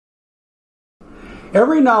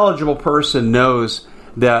Every knowledgeable person knows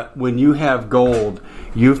that when you have gold,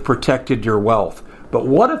 you've protected your wealth. But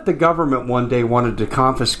what if the government one day wanted to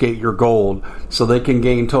confiscate your gold so they can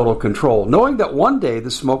gain total control, knowing that one day the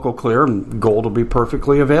smoke will clear and gold will be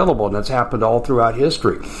perfectly available, and that's happened all throughout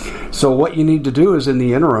history. So what you need to do is, in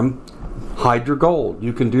the interim, hide your gold.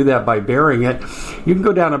 You can do that by burying it. You can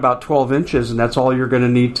go down about 12 inches, and that's all you're going to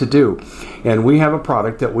need to do. And we have a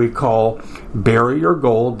product that we call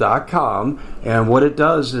buryyourgold.com, and what it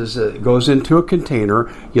does is it goes into a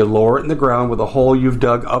container. You lower it in the ground with a hole you've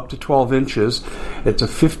dug up to 12 inches. It's a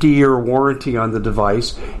 50-year warranty on the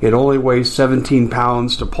device. It only weighs 17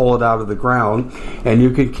 pounds to pull it out of the ground, and you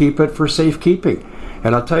can keep it for safekeeping.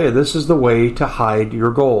 And I'll tell you, this is the way to hide your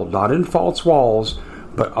gold. Not in false walls,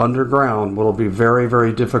 but underground, will be very,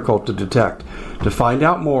 very difficult to detect. To find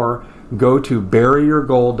out more, go to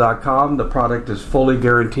buryyourgold.com. The product is fully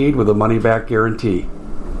guaranteed with a money-back guarantee.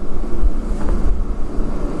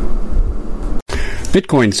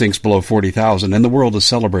 Bitcoin sinks below 40,000, and the world is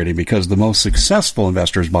celebrating because the most successful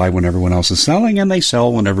investors buy when everyone else is selling, and they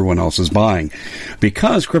sell when everyone else is buying.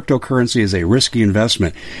 Because cryptocurrency is a risky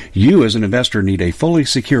investment, you as an investor need a fully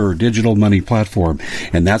secure digital money platform,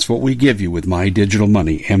 and that's what we give you with My Digital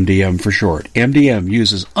Money, MDM for short. MDM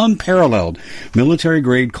uses unparalleled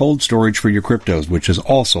military-grade cold storage for your cryptos, which is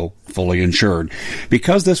also fully insured.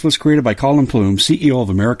 Because this was created by Colin Plume, CEO of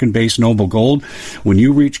American-based Noble Gold, when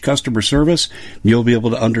you reach customer service, you'll be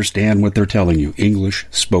able to understand what they're telling you. English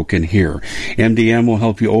spoken here. MDM will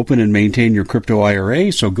help you open and maintain your crypto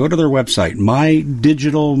IRA, so go to their website,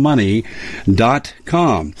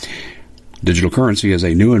 mydigitalmoney.com. Digital currency is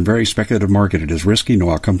a new and very speculative market. It is risky.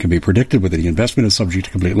 No outcome can be predicted. Whether the investment is subject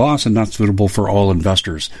to complete loss and not suitable for all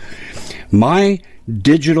investors.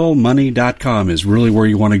 MyDigitalMoney.com is really where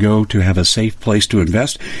you want to go to have a safe place to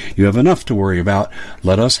invest. You have enough to worry about.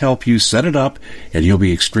 Let us help you set it up, and you'll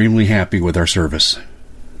be extremely happy with our service.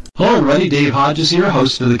 Hello, everybody. Dave Hodges here,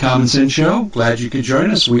 host of The Common Sense Show. Glad you could join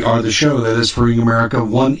us. We are the show that is freeing America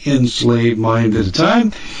one enslaved mind at a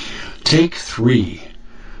time. Take 3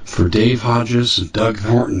 for Dave Hodges and Doug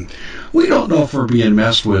Thornton. We don't know if we're being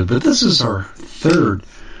messed with, but this is our 3rd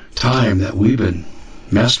time that we've been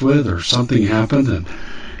messed with, or something happened and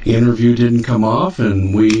the interview didn't come off,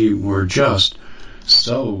 and we were just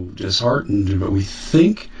so disheartened. But we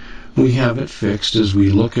think we have it fixed as we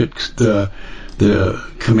look at the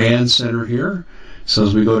command center here. So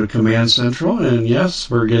as we go to Command Central, and yes,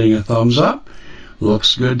 we're getting a thumbs up.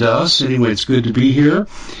 Looks good to us. Anyway, it's good to be here.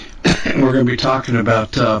 We're going to be talking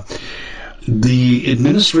about the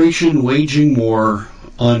administration waging war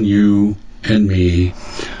on you and me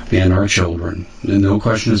and our children. And no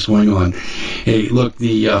question is going on. Hey, look,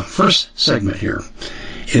 the first segment here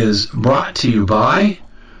is brought to you by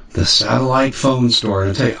the Satellite Phone Store.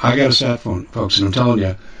 And I tell you, I got a sat phone, folks, and I'm telling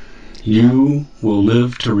you, you will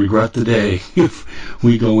live to regret the day if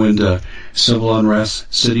we go into civil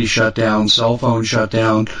unrest, city shutdown, cell phone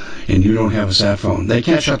shutdown, and you don't have a sat phone. They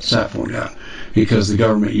can't shut the sat phone down because the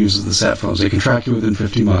government uses the sat phones. They can track you within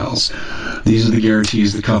 50 miles. These are the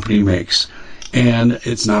guarantees the company makes. And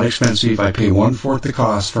it's not expensive. I pay 1/4 the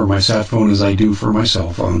cost for my sat phone as I do for my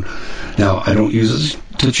cell phone. Now, I don't use it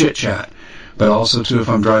to chit-chat, but also, too, if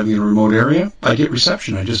I'm driving in a remote area, I get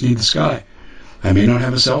reception. I just need the sky. I may not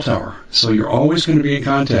have a cell tower. So you're always going to be in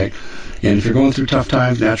contact. And if you're going through tough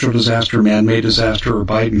times, natural disaster, man-made disaster, or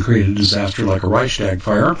Biden-created disaster like a Reichstag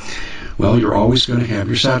fire, well, you're always going to have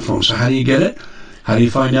your sat phone. So how do you get it? How do you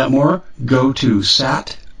find out more? Go to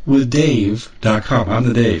satwithdave.com. I'm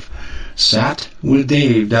the Dave.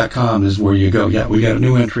 Satwithdave.com is where you go. Yeah, we got a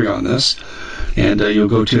new entry on this. And you'll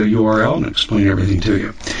go to a URL and explain everything to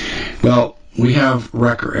you. Well, we have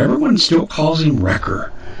Wrecker. Everyone still calls him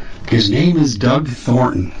Wrecker. His name is Doug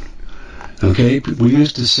Thornton. Okay? We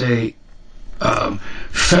used to say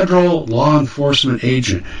federal law enforcement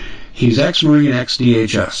agent. He's ex-Marine,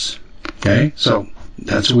 ex-DHS. Okay? So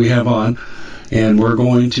that's who we have on. And we're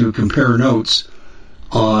going to compare notes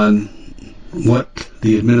on what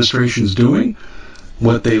the administration's doing,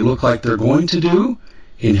 what they look like they're going to do,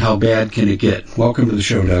 and how bad can it get. Welcome to the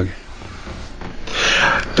show, Doug.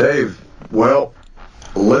 Dave, well,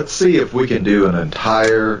 let's see if we can do an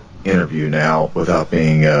entire interview now without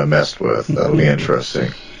being messed with. That'll be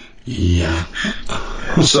interesting. Yeah.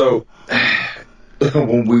 So,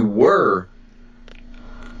 when we were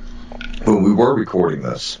recording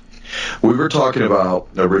this, we were talking about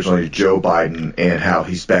originally Joe Biden and how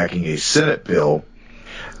he's backing a Senate bill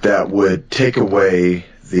that would take away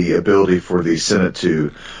the ability for the Senate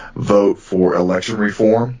to vote for election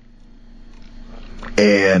reform.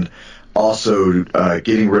 And Also,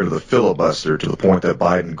 getting rid of the filibuster, to the point that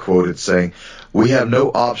Biden quoted saying, "We have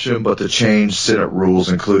no option but to change Senate rules,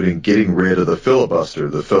 including getting rid of the filibuster.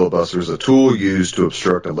 The filibuster is a tool used to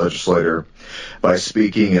obstruct a legislator by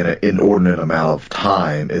speaking in an inordinate amount of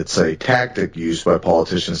time. It's a tactic used by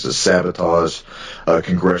politicians to sabotage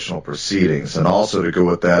congressional proceedings." And also, to go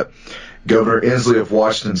with that, Governor Inslee of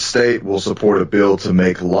Washington State will support a bill to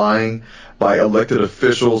make lying by elected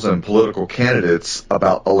officials and political candidates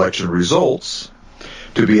about election results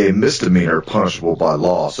to be a misdemeanor punishable by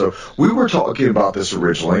law. So we were talking about this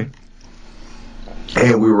originally,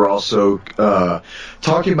 and we were also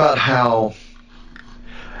talking about how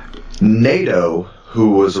NATO,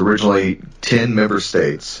 who was originally 10 member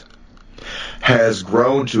states, has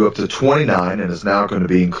grown to up to 29 and is now going to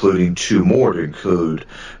be including 2 more, to include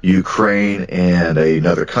Ukraine and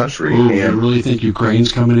another country. Ooh, and you really think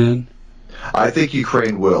Ukraine's coming in? I think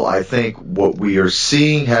Ukraine will. I think what we are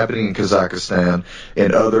seeing happening in Kazakhstan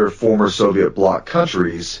and other former Soviet bloc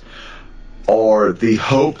countries are the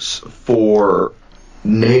hopes for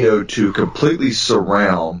NATO to completely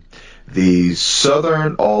surround the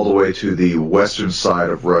southern all the way to the western side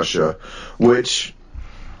of Russia, which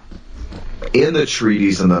in the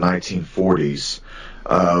treaties in the 1940s,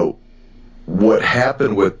 what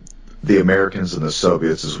happened with the Americans and the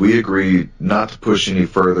Soviets is we agreed not to push any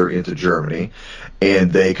further into Germany,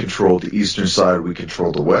 and they controlled the eastern side, we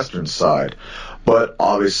controlled the western side. But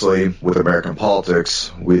obviously, with American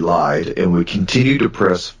politics, we lied, and we continued to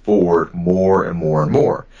press forward more and more and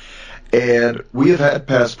more. And we have had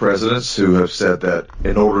past presidents who have said that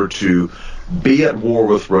in order to be at war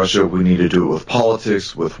with Russia, we need to do it with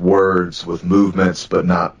politics, with words, with movements, but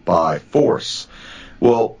not by force.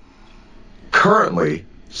 Well, currently,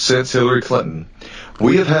 since Hillary Clinton,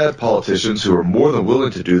 we have had politicians who are more than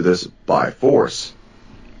willing to do this by force.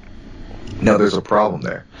 Now, there's a problem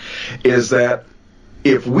there, is that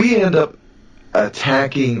if we end up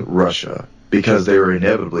attacking Russia because they are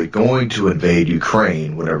inevitably going to invade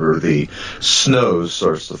Ukraine whenever the snow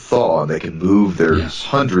starts to thaw and they can move their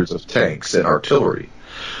hundreds of tanks and artillery,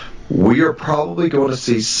 we are probably going to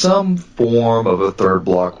see some form of a third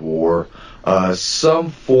block war, some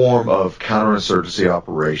form of counterinsurgency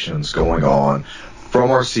operations going on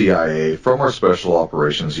from our CIA, from our special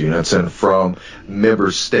operations units, and from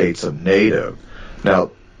member states of NATO.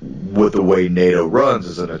 Now, with the way NATO runs,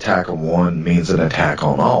 is an attack on one means an attack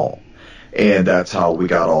on all. And that's how we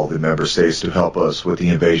got all the member states to help us with the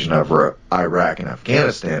invasion of Iraq and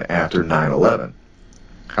Afghanistan after 9/11.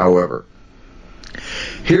 However,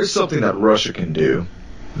 here's something that Russia can do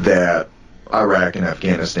that Iraq and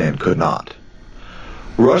Afghanistan could not.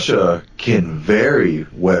 Russia can very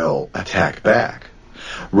well attack back.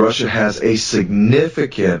 Russia has a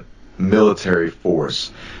significant military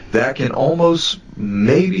force that can almost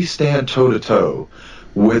maybe stand toe-to-toe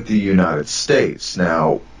with the United States.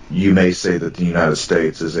 Now, you may say that the United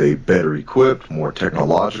States is a better equipped, more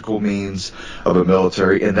technological means of a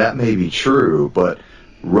military, and that may be true, but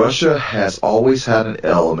Russia has always had an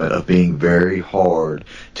element of being very hard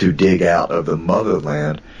to dig out of the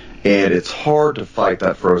motherland, and it's hard to fight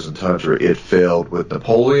that frozen tundra. It failed with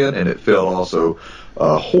Napoleon, and it failed also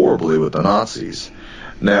horribly with the Nazis.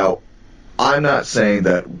 Now, I'm not saying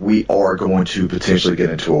that we are going to potentially get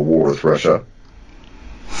into a war with Russia.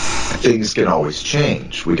 Things can always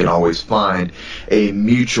change. We can always find a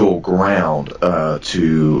mutual ground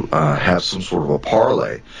to have some sort of a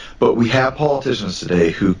parlay. But we have politicians today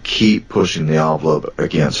who keep pushing the envelope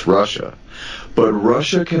against Russia. But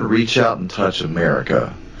Russia can reach out and touch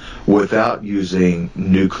America without using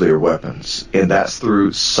nuclear weapons, and that's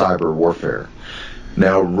through cyber warfare.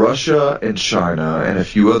 Now, Russia and China and a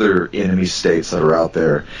few other enemy states that are out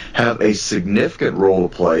there have a significant role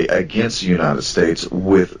to play against the United States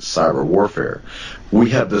with cyber warfare.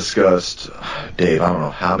 We have discussed, Dave, I don't know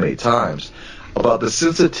how many times, about the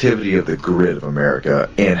sensitivity of the grid of America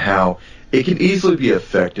and how it can easily be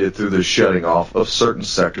affected through the shutting off of certain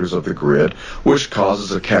sectors of the grid, which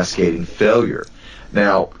causes a cascading failure.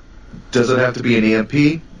 Now, does it have to be an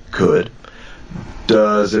EMP? Could.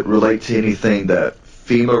 Does it relate to anything that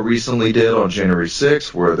FEMA recently did on January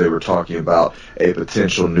 6th, where they were talking about a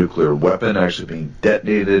potential nuclear weapon actually being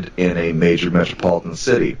detonated in a major metropolitan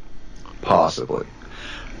city? Possibly.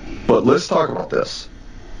 But let's talk about this.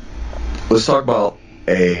 Let's talk about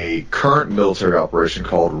a current military operation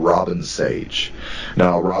called Robin Sage.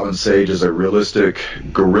 Now, Robin Sage is a realistic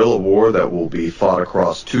guerrilla war that will be fought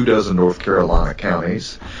across 24 North Carolina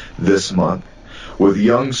counties this month, with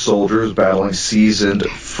young soldiers battling seasoned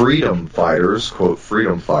freedom fighters, quote,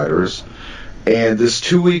 freedom fighters, And this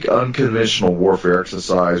 2-week unconventional warfare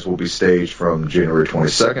exercise will be staged from January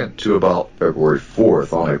 22nd to about February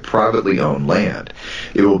 4th on a privately owned land.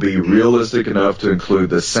 It will be realistic enough to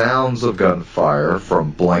include the sounds of gunfire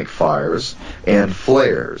from blank fires and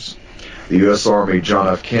flares. The U.S. Army John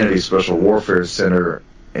F. Kennedy Special Warfare Center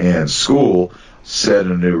and School said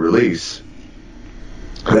in a new release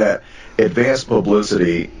that advanced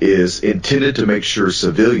publicity is intended to make sure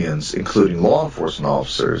civilians, including law enforcement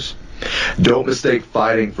officers, don't mistake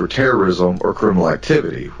fighting for terrorism or criminal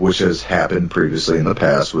activity, which has happened previously in the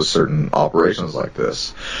past with certain operations like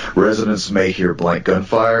this. Residents may hear blank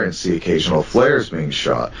gunfire and see occasional flares being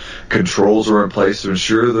shot. Controls are in place to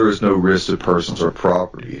ensure there is no risk to persons or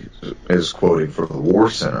property, is quoting from the War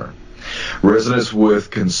Center. Residents with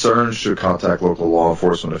concerns should contact local law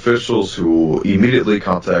enforcement officials, who will immediately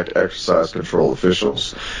contact exercise control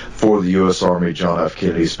officials for the U.S. Army John F.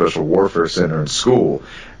 Kennedy Special Warfare Center and School.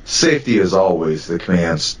 Safety is always the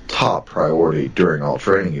command's top priority during all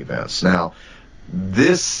training events. Now,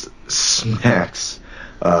 this smacks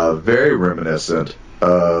very reminiscent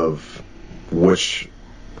of which,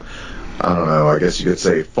 I don't know, I guess you could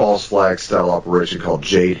say false flag style operation called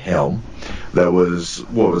Jade Helm. That was,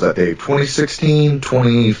 what was that, Dave, 2016,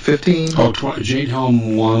 2015? Oh, Jade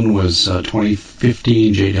Helm 1 was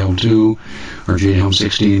 2015, Jade Helm 2, or Jade Helm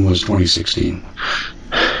 16 was 2016.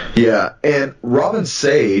 Yeah, and Robin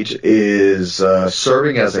Sage is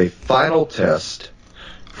serving as a final test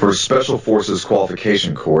for Special Forces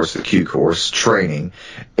Qualification Course, the Q course, training,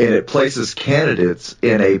 and it places candidates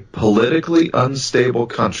in a politically unstable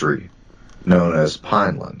country known as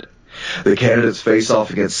Pineland. The candidates face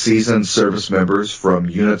off against seasoned service members from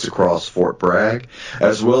units across Fort Bragg,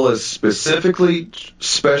 as well as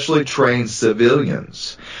specially trained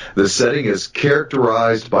civilians. The setting is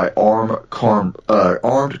characterized by armed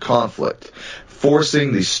conflict,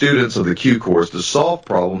 forcing the students of the Q course to solve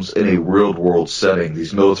problems in a real-world setting.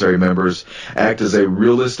 These military members act as a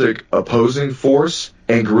realistic opposing force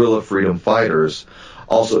and guerrilla freedom fighters,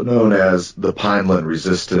 also known as the Pineland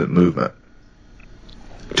Resistance Movement.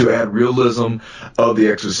 To add realism of the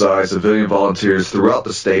exercise, civilian volunteers throughout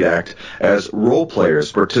the state act as role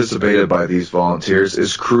players participated by these volunteers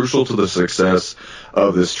is crucial to the success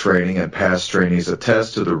of this training, and past trainees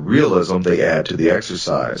attest to the realism they add to the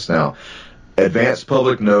exercise. Now, advanced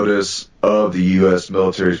public notice of the U.S.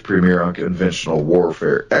 military's premier unconventional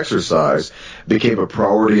warfare exercise became a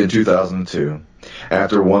priority in 2002.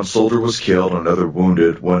 After one soldier was killed and another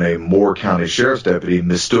wounded when a Moore County Sheriff's deputy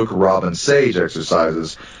mistook Robin Sage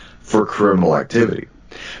exercises for criminal activity.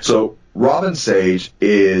 So Robin Sage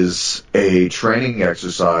is a training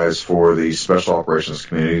exercise for the Special Operations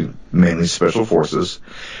community, mainly Special Forces,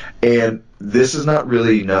 and this is not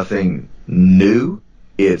really nothing new.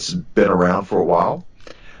 It's been around for a while,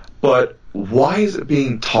 but why is it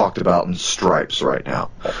being talked about in stripes right now?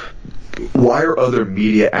 Why are other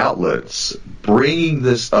media outlets bringing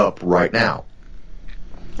this up right now?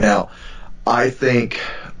 Now, I think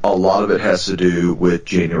a lot of it has to do with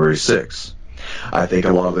January 6th. I think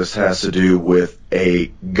a lot of this has to do with a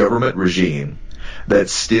government regime that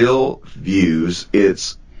still views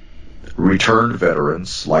its returned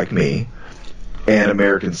veterans, like me, and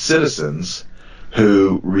American citizens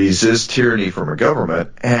who resist tyranny from a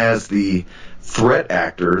government as the threat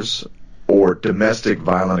actors or domestic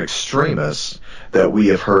violent extremists that we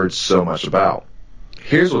have heard so much about.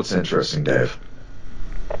 Here's what's interesting, Dave.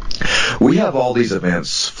 We have all these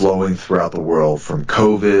events flowing throughout the world, from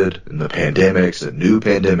COVID and the pandemics and new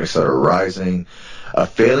pandemics that are rising, a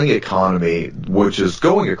failing economy which is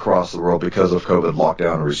going across the world because of COVID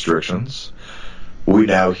lockdown restrictions. We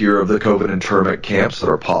now hear of the COVID internment camps that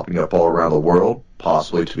are popping up all around the world,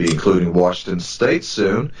 possibly to be including Washington State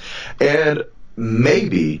soon, and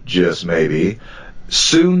maybe, just maybe,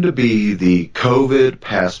 soon to be the COVID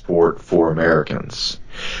passport for Americans.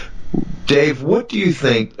 Dave, what do you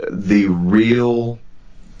think the real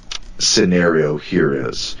scenario here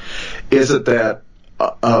is? Is it that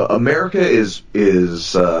America is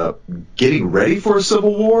getting ready for a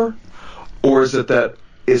civil war, or is it that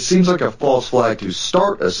it seems like a false flag to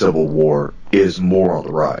start a civil war is more on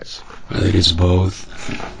the rise? I think it's both.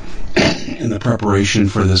 And the preparation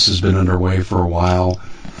for this has been underway for a while.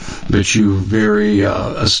 But you very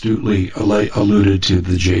astutely alluded to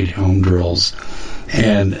the Jade Helm drills.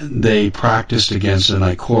 And they practiced against, and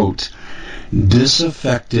I quote,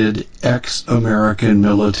 disaffected ex-American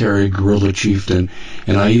military guerrilla chieftain.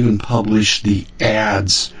 And I even published the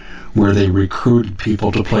ads where they recruited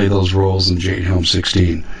people to play those roles in Jade Helm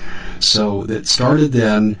 16. So that started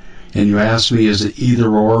then, and you asked me, is it either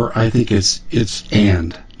or? I think it's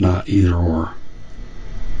and, not either or.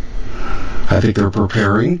 I think they're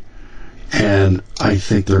preparing, and I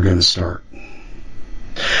think they're going to start.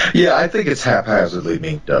 Yeah, I think it's haphazardly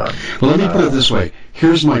being done. Well, let me put it this way.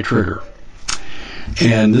 Here's my trigger.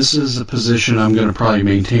 And this is a position I'm going to probably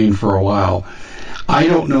maintain for a while. I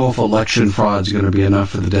don't know if election fraud is going to be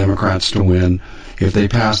enough for the Democrats to win. If they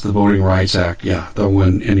pass the Voting Rights Act, yeah, they'll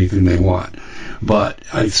win anything they want. But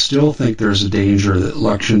I still think there's a danger that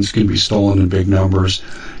elections can be stolen in big numbers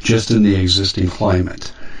just in the existing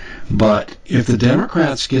climate. But if the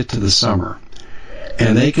Democrats get to the summer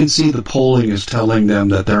and they can see the polling is telling them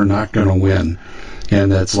that they're not going to win,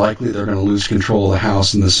 and that it's likely they're going to lose control of the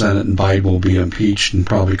House and the Senate, and Biden will be impeached, and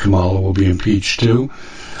probably Kamala will be impeached too,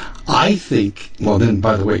 I think, well then,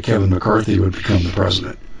 by the way, Kevin McCarthy would become the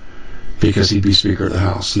president, because he'd be Speaker of the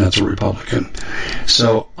House, and that's a Republican.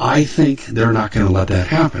 So I think they're not going to let that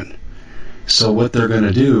happen. So what they're going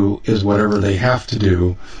to do is whatever they have to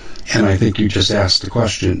do, and I think you just asked the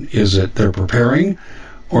question, is it they're preparing,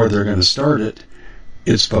 or they're going to start it?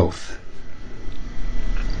 It's both.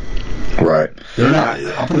 Right. They're not.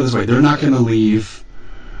 I'll put it this way: they're not going to leave.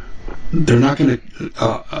 They're not going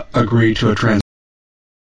to agree to a transition.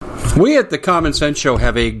 We at the Common Sense Show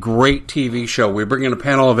have a great TV show. We bring in a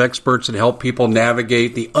panel of experts and help people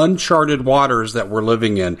navigate the uncharted waters that we're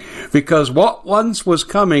living in. Because what once was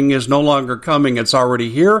coming is no longer coming. It's already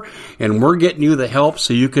here, and we're getting you the help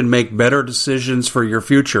so you can make better decisions for your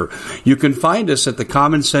future. You can find us at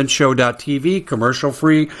thecommonsenseshow.tv,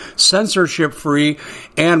 commercial-free, censorship-free,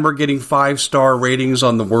 and we're getting 5-star ratings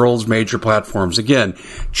on the world's major platforms. Again,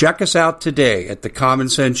 check us out today at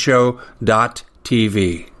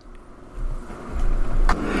thecommonsenseshow.tv.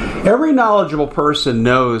 Every knowledgeable person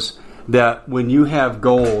knows that when you have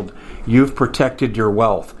gold, you've protected your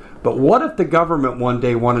wealth. But what if the government one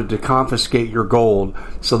day wanted to confiscate your gold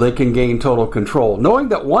so they can gain total control, knowing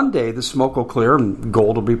that one day the smoke will clear and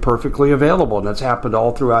gold will be perfectly available, and that's happened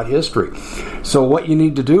all throughout history. So what you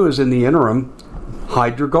need to do is, in the interim,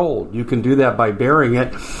 hide your gold. You can do that by burying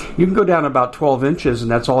it. You can go down about 12 inches, and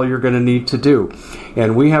that's all you're going to need to do.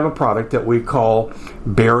 And we have a product that we call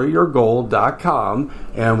buryyourgold.com,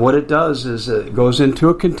 and what it does is it goes into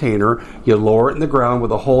a container. You lower it in the ground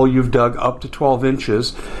with a hole you've dug up to 12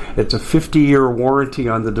 inches. It's a 50-year warranty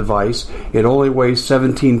on the device. It only weighs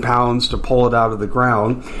 17 pounds to pull it out of the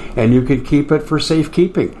ground, and you can keep it for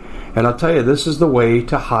safekeeping. And I'll tell you, this is the way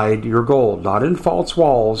to hide your gold, not in false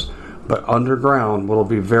walls, but underground. Will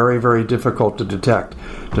be very, very difficult to detect.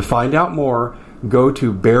 To find out more, go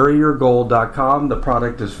to buryyourgold.com. The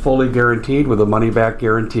product is fully guaranteed with a money-back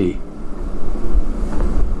guarantee.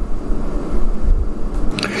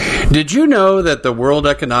 Did you know that the World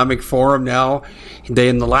Economic Forum now,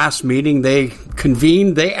 in the last meeting they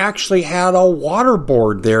convened, they actually had a water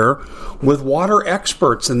board there with water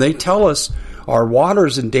experts, and they tell us our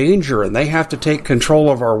water's in danger and they have to take control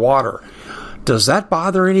of our water. Does that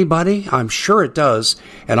bother anybody? I'm sure it does.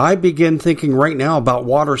 And I begin thinking right now about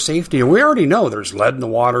water safety. And we already know there's lead in the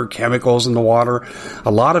water, chemicals in the water.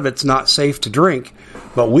 A lot of it's not safe to drink.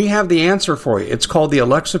 But we have the answer for you. It's called the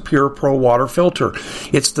Alexa Pure Pro Water Filter.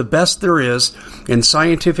 It's the best there is, and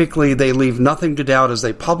scientifically they leave nothing to doubt as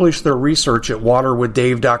they publish their research at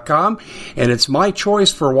waterwithdave.com, and it's my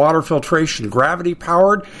choice for water filtration. Gravity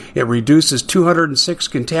powered, it reduces 206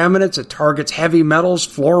 contaminants, it targets heavy metals,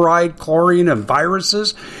 fluoride, chlorine, and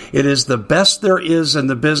viruses. It is the best there is in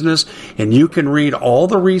the business, and you can read all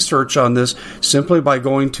the research on this simply by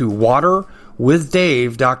going to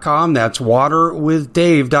waterwithdave.com. That's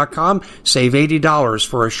waterwithdave.com. Save $80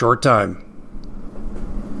 for a short time.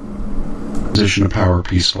 Position of power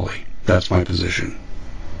peacefully. That's my position.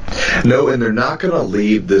 No, and they're not going to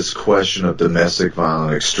leave this question of domestic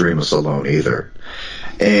violent extremists alone either.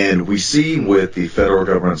 And we see with the federal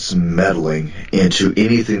government's meddling into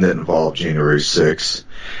anything that involved January 6th,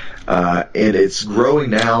 and it's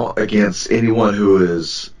growing now against anyone who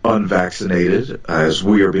is unvaccinated, as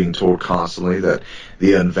we are being told constantly that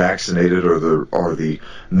the unvaccinated are the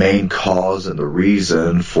main cause and the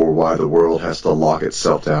reason for why the world has to lock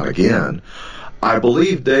itself down again. I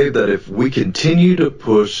believe, Dave, that if we continue to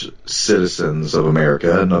push citizens of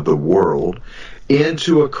America and of the world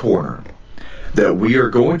into a corner, that we are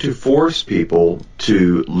going to force people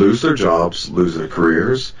to lose their jobs, lose their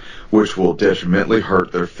careers, which will detrimentally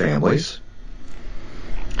hurt their families.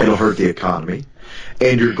 It'll hurt the economy.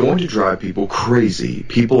 And you're going to drive people crazy.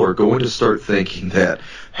 People are going to start thinking that,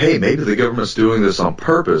 hey, maybe the government's doing this on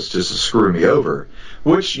purpose just to screw me over.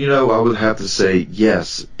 Which, I would have to say,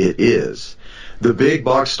 yes, it is. The big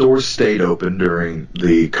box stores stayed open during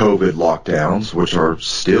the COVID lockdowns, which are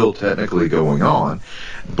still technically going on,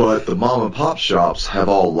 but the mom and pop shops have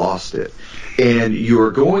all lost it. And you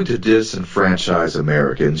are going to disenfranchise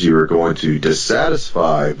Americans. You are going to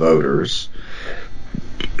dissatisfy voters.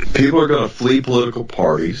 People are going to flee political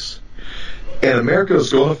parties. And America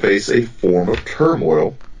is going to face a form of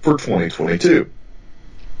turmoil for 2022.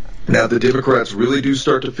 Now, the Democrats really do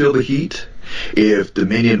start to feel the heat. If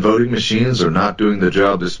Dominion voting machines are not doing the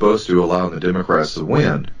job they're supposed to, allowing the Democrats to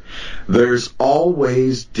win, there's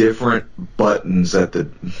always different buttons that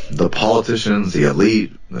the politicians, the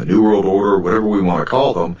elite, the New World Order, whatever we want to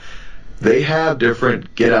call them, they have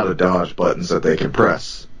different get-out-of-Dodge buttons that they can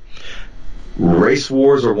press. Race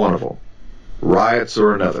wars are one of them. Riots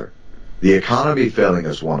are another. The economy failing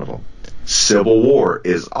is one of them. Civil war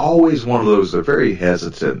is always one of those they're very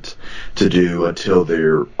hesitant to do until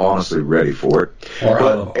they're honestly ready for it.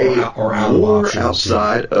 But a war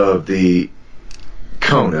outside of the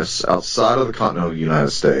CONUS, outside of the continental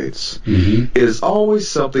United States, is always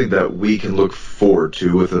something that we can look forward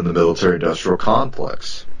to within the military-industrial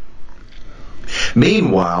complex.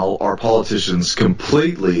 Meanwhile, our politicians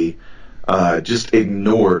completely just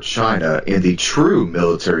ignore China and the true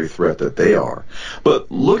military threat that they are. But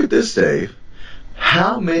look at this, Dave.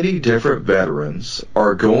 How many different veterans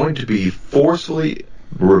are going to be forcefully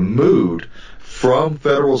removed from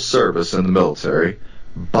federal service in the military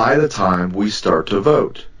by the time we start to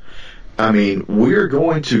vote? I mean, we're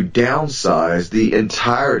going to downsize the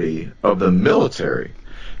entirety of the military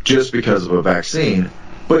just because of a vaccine,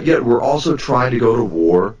 but yet we're also trying to go to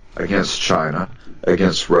war against China,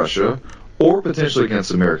 against Russia, or potentially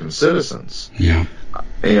against American citizens. Yeah.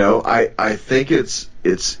 You know, I think it's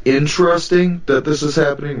interesting that this is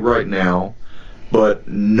happening right now, but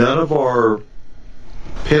none of our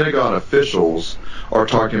Pentagon officials are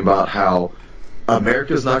talking about how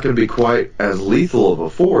America's not going to be quite as lethal of a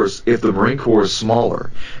force if the Marine Corps is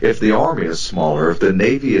smaller, if the Army is smaller, if the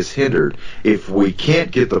Navy is hindered, if we can't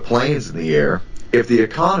get the planes in the air, if the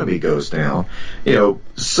economy goes down, you know,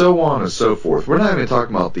 so on and so forth. We're not even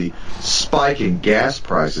talking about the spike in gas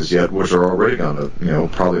prices yet, which are already going to, you know,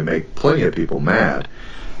 probably make plenty of people mad.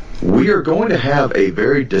 We are going to have a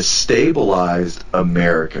very destabilized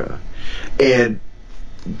America. And,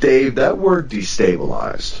 Dave, that word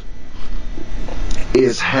destabilized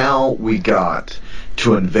is how we got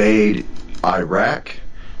to invade Iraq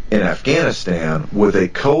and Afghanistan with a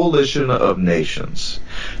coalition of nations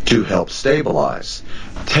to help stabilize.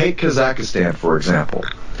 Take Kazakhstan, for example.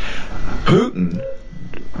 Putin,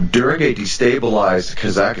 during a destabilized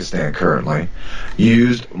Kazakhstan currently,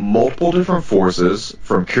 used multiple different forces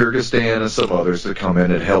from Kyrgyzstan and some others to come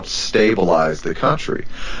in and help stabilize the country.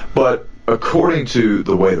 But according to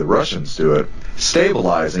the way the Russians do it,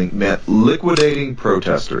 stabilizing meant liquidating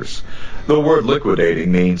protesters. The word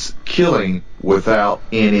liquidating means killing without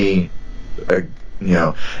any,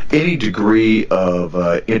 any degree of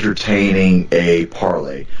entertaining a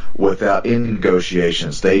parley, without any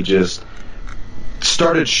negotiations. They just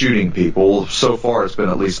started shooting people. So far, it's been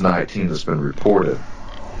at least 19 that's been reported.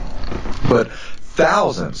 But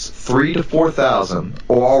thousands, 3,000 to 4,000,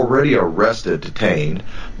 are already arrested, detained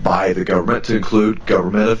by the government, to include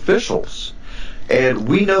government officials. And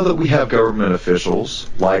we know that we have government officials,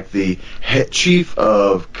 like the chief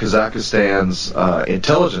of Kazakhstan's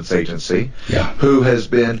intelligence agency, who has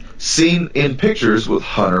been seen in pictures with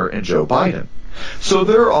Hunter and Joe Biden. So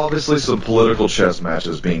there are obviously some political chess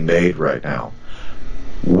matches being made right now.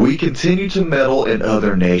 We continue to meddle in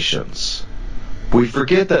other nations. We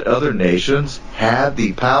forget that other nations have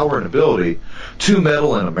the power and ability to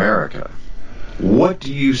meddle in America. What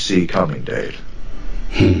do you see coming, Dave?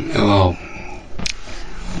 Well,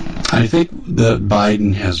 I think that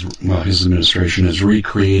Biden his administration has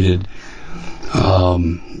recreated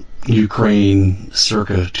Ukraine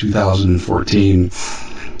circa 2014 in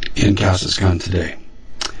Kazakhstan today.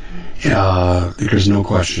 There's no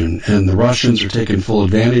question. And the Russians are taking full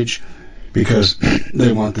advantage because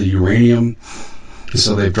they want the uranium.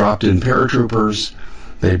 So they've dropped in paratroopers.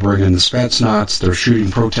 They bring in the Spetsnaz. They're shooting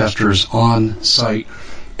protesters on site.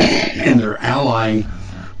 And they're allying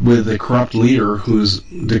with a corrupt leader who's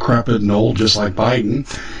decrepit and old, just like Biden,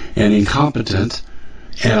 and incompetent.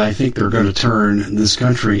 And I think they're going to turn this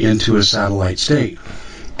country into a satellite state.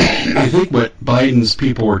 I think what Biden's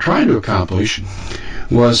people were trying to accomplish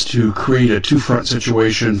was to create a two-front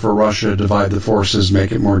situation for Russia, divide the forces,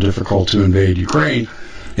 make it more difficult to invade Ukraine.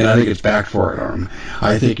 And I think it's backfired on them.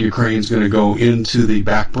 I think Ukraine's going to go into the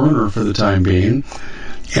back burner for the time being,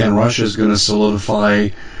 and Russia's going to solidify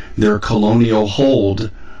their colonial hold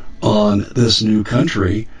on this new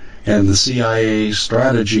country, And the CIA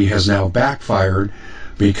strategy has now backfired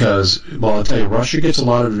because, well, I'll tell you, Russia gets a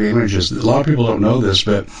lot of advantages. A lot of people don't know this,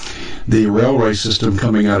 but the railway system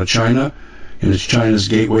coming out of China, and it's China's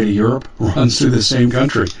gateway to Europe, runs through the same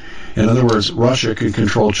country. In other words, Russia can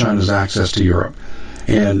control China's access to Europe.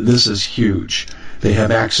 And this is huge. They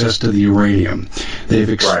have access to the uranium. They've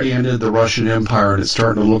expanded the Russian Empire, and it's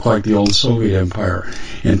starting to look like the old Soviet Empire.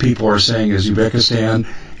 And people are saying, is Uzbekistan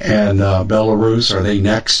and Belarus, are they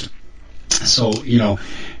next? So,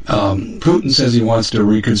 Putin says he wants to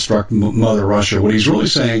reconstruct Mother Russia. What he's really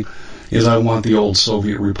saying is, I want the old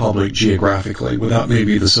Soviet Republic geographically, without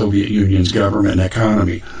maybe the Soviet Union's government and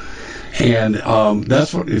economy. And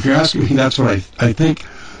that's what, if you're asking me, that's what I think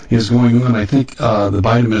is going on. I think the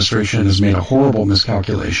Biden administration has made a horrible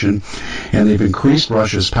miscalculation, and they've increased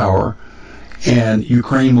Russia's power, and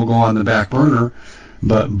Ukraine will go on the back burner.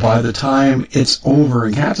 But by the time it's over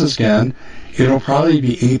in Kazakhstan, it'll probably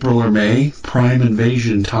be April or May, prime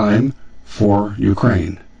invasion time for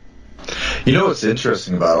Ukraine. You know what's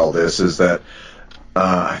interesting about all this is that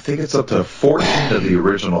I think it's up to 14 of the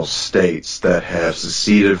original states that have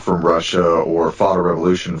seceded from Russia or fought a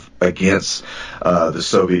revolution against the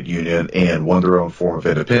Soviet Union and won their own form of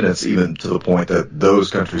independence, even to the point that those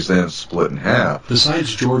countries then split in half.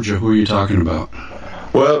 Besides Georgia, who are you talking about?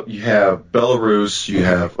 Well, you have Belarus, you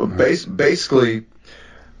have basically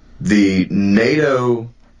the NATO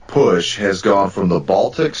push has gone from the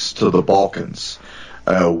Baltics to the Balkans.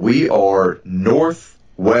 We are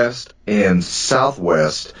northwest and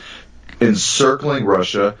southwest encircling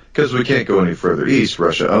Russia because we can't go any further east.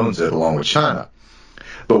 Russia owns it along with China.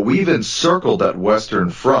 But we've encircled that western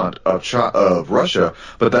front of Russia,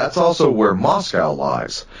 but that's also where Moscow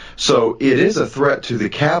lies. So it is a threat to the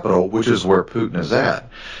capital, which is where Putin is at.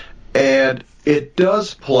 And it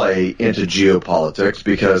does play into geopolitics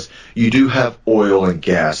because you do have oil and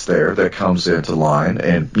gas there that comes into line.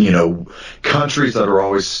 And, countries that are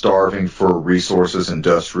always starving for resources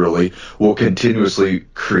industrially will continuously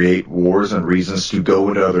create wars and reasons to go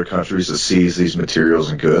into other countries to seize these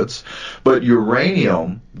materials and goods. But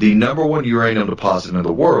uranium, the number one uranium deposit in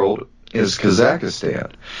the world, is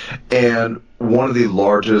Kazakhstan. And one of the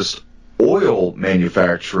largest oil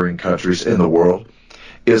manufacturing countries in the world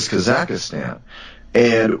is Kazakhstan.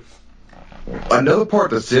 And another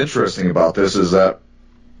part that's interesting about this is that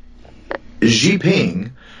Xi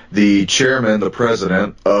Jinping, the chairman, the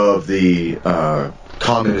president of the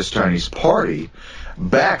Communist Chinese Party,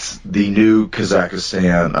 backs the new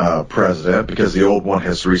Kazakhstan president because the old one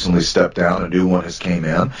has recently stepped down, a new one has came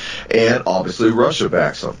in, and obviously Russia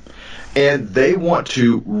backs him. And they want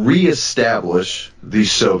to reestablish the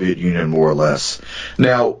Soviet Union, more or less.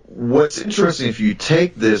 Now, what's interesting, if you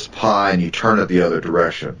take this pie and you turn it the other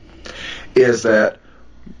direction, is that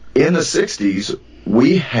in the 60s,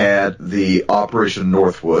 we had the Operation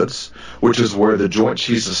Northwoods, which is where the Joint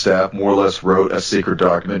Chiefs of Staff more or less wrote a secret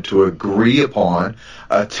document to agree upon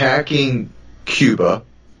attacking Cuba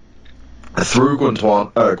through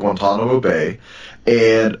Guantanamo Bay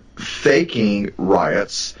and faking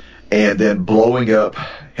riots and then blowing up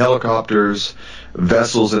helicopters,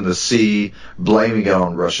 vessels in the sea, blaming it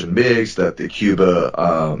on Russian MiGs that the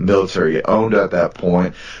Cuba military owned at that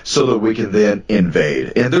point, so that we can then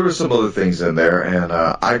invade. And there were some other things in there, and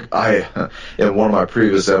I in one of my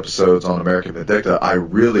previous episodes on American Vindicta, I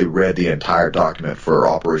really read the entire document for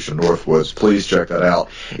Operation Northwoods. Please check that out.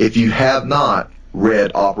 If you have not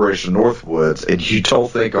read Operation Northwoods and you don't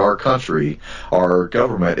think our country, our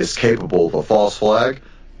government is capable of a false flag,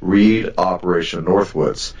 read Operation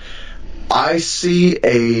Northwoods. I see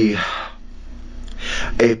a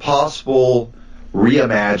possible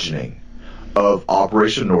reimagining of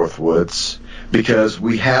Operation Northwoods because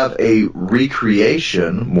we have a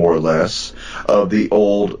recreation, more or less, of the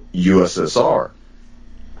old USSR.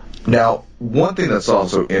 Now, one thing that's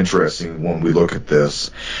also interesting when we look at this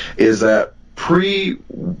is that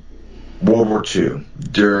pre-World War II,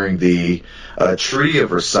 during the Treaty of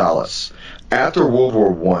Versailles, after World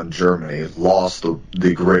War I, Germany lost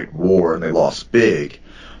the Great War, and they lost big.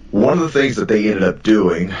 One of the things that they ended up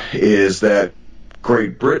doing is that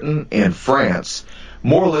Great Britain and France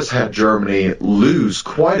more or less had Germany lose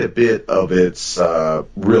quite a bit of its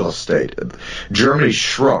real estate. Germany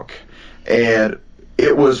shrunk, and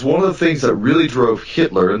it was one of the things that really drove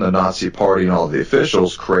Hitler and the Nazi Party and all the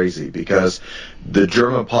officials crazy, because the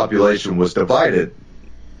German population was divided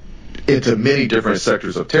into many different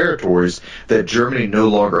sectors of territories that Germany no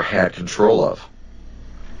longer had control of.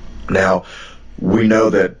 Now, we know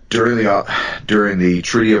that during the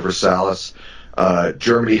Treaty of Versailles,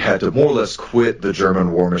 Germany had to more or less quit the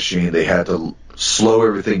German war machine. They had to slow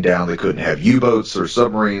everything down. They couldn't have U-boats or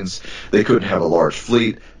submarines. They couldn't have a large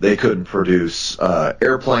fleet. They couldn't produce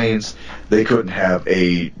airplanes. They couldn't have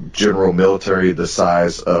a general military the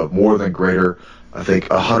size of more than greater, I think,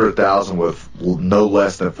 100,000 with no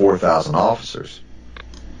less than 4,000 officers.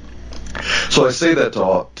 So I say that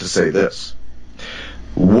to say this.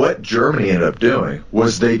 What Germany ended up doing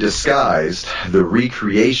was they disguised the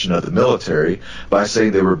recreation of the military by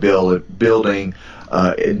saying they were building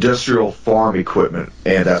industrial farm equipment,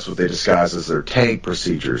 and that's what they disguised as their tank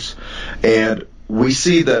procedures. And we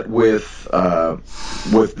see that with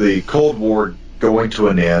the Cold War going to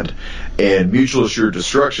an end and mutual assured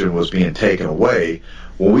destruction was being taken away,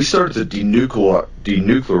 when we started to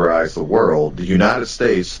denuclearize the world, the United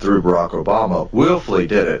States, through Barack Obama, willfully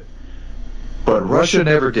did it. But Russia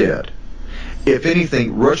never did. If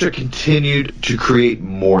anything, Russia continued to create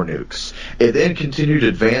more nukes. It then continued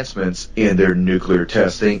advancements in their nuclear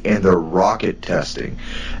testing and their rocket testing.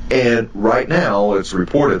 And right now, it's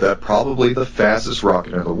reported that probably the fastest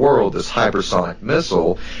rocket in the world, this hypersonic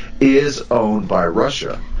missile, is owned by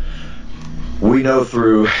Russia. We know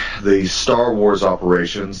through the Star Wars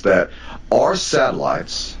operations that our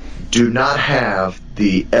satellites do not have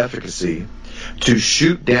the efficacy to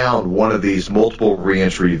shoot down one of these multiple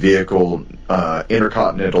reentry vehicle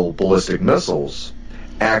intercontinental ballistic missiles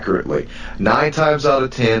accurately. 9 times out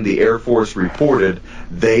of 10, the Air Force reported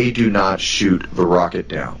they do not shoot the rocket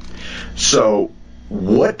down. So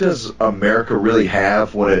what does America really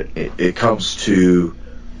have when it comes to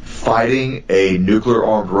fighting a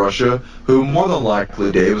nuclear-armed Russia, who more than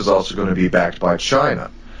likely, Dave, is also going to be backed by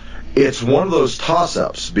China? It's one of those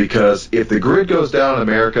toss-ups, because if the grid goes down in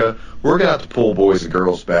America, we're going to have to pull boys and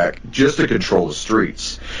girls back just to control the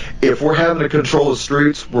streets. If we're having to control the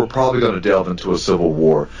streets, we're probably going to delve into a civil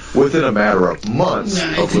war within a matter of months.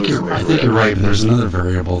 I think you're right, but there's another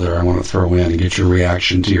variable there I want to throw in and get your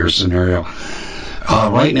reaction to your scenario.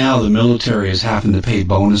 Right now, the military is having to pay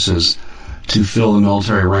bonuses to fill the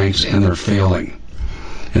military ranks, and they're failing.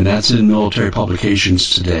 And that's in military publications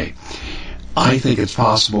today. I think it's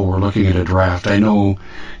possible we're looking at a draft. I know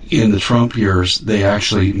in the Trump years, they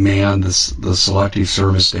actually manned the selective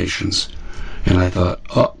service stations. And I thought,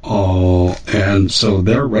 uh-oh. And so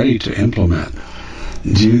they're ready to implement.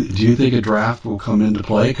 Do you think a draft will come into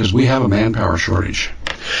play? Because we have a manpower shortage.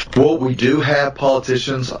 Well, we do have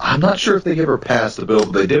politicians. I'm not sure if they ever passed the bill,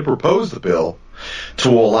 but they did propose the bill to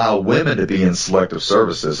allow women to be in selective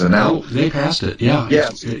services. And now they passed it, yeah. Yeah.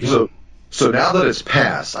 So now that it's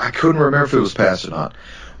passed, I couldn't remember if it was passed or not.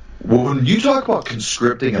 When you talk about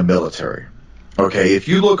conscripting a military, okay, if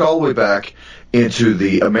you look all the way back into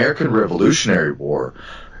the American Revolutionary War,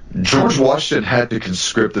 George Washington had to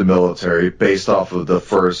conscript the military based off of the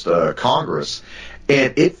first Congress,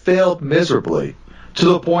 and it failed miserably to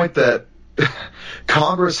the point that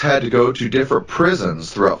Congress had to go to different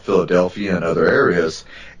prisons throughout Philadelphia and other areas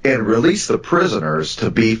and release the prisoners to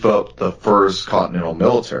beef up the first Continental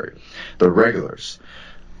military, the regulars.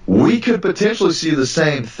 We could potentially see the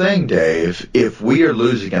same thing, Dave, if we are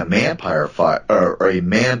losing a manpower fight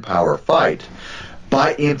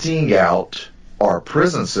by emptying out our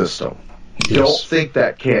prison system. Yes. Don't think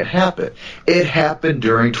that can't happen. It happened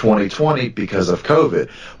during 2020 because of COVID.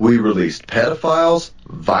 We released pedophiles,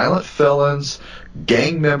 violent felons,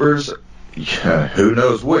 gang members, who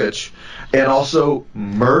knows which, and also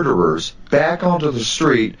murderers back onto the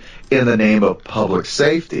street in the name of public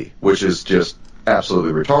safety, which is just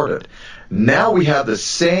absolutely retarded. Now we have the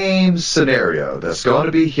same scenario that's going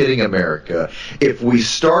to be hitting America. If we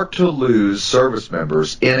start to lose service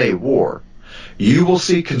members in a war, you will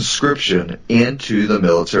see conscription into the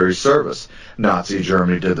military service. Nazi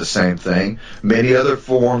Germany did the same thing. Many other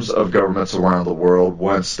forms of governments around the world,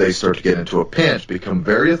 once they start to get into a pinch, become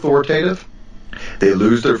very authoritative. They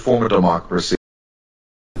lose their form of democracy.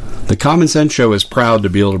 The Common Sense Show is proud to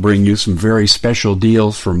be able to bring you some very special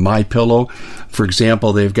deals from MyPillow. For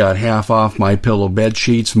example, they've got half off MyPillow bed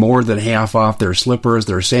sheets, more than half off their slippers,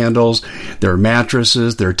 their sandals, their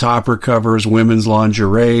mattresses, their topper covers, women's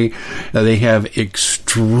lingerie. They have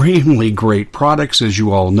extremely great products, as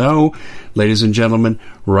you all know. Ladies and gentlemen,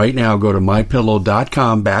 right now go to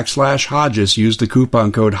mypillow.com/Hodges. Use the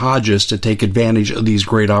coupon code Hodges to take advantage of these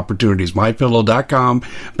great opportunities.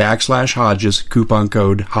 mypillow.com/Hodges, coupon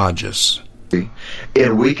code Hodges.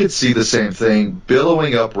 And we could see the same thing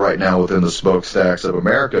billowing up right now within the smokestacks of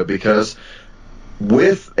America, because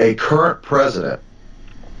with a current president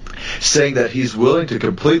saying that he's willing to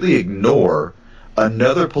completely ignore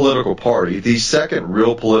another political party, the second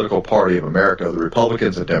real political party of America, the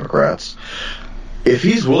Republicans and Democrats, If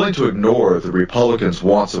he's willing to ignore the Republicans'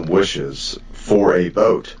 wants and wishes for a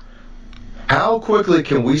vote, how quickly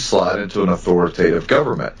can we slide into an authoritative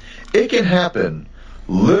government? It can happen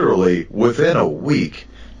literally within a week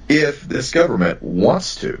if this government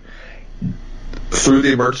wants to. Through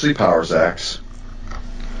the Emergency Powers Acts,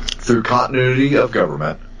 through continuity of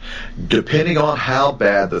government, depending on how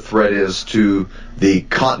bad the threat is to the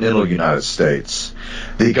continental United States,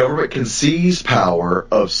 the government can seize power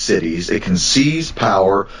of cities, it can seize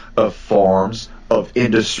power of farms, of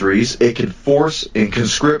industries, it can force and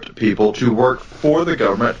conscript people to work for the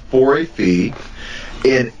government for a fee,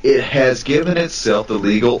 and it has given itself the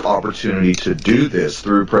legal opportunity to do this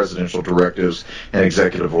through presidential directives and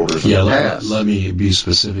executive orders in the past. Let me be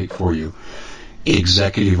specific for you.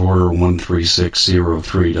 Executive Order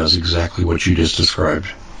 13603 does exactly what you just described.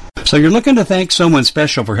 So you're looking to thank someone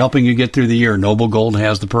special for helping you get through the year. Noble Gold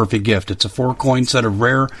has the perfect gift. It's a 4-coin set of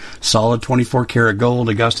rare, solid 24-karat gold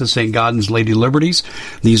Augustus St. Gaudens Lady Liberties.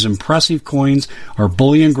 These impressive coins are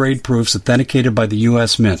bullion-grade proofs authenticated by the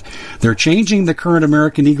U.S. Mint. They're changing the current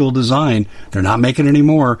American Eagle design. They're not making any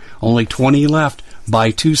more. Only 20 left.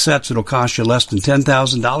 Buy 2 sets. It'll cost you less than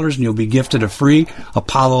 $10,000, and you'll be gifted a free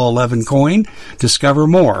Apollo 11 coin. Discover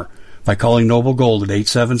more by calling Noble Gold at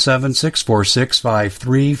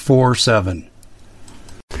 877-646-5347.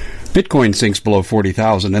 Bitcoin sinks below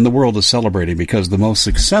 40,000 and the world is celebrating because the most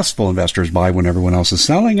successful investors buy when everyone else is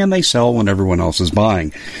selling and they sell when everyone else is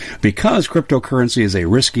buying. Because cryptocurrency is a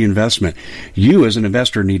risky investment, you as an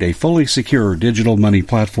investor need a fully secure digital money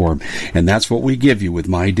platform, and that's what we give you with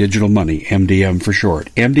My Digital Money, MDM for short.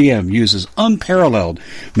 MDM uses unparalleled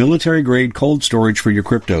military-grade cold storage for your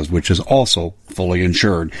cryptos, which is also fully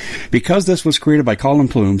insured. Because this was created by Colin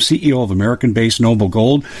Plume, CEO of American-based Noble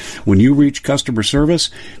Gold, when you reach customer service,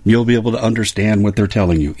 you'll be able to understand what they're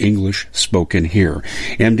telling you. English spoken here.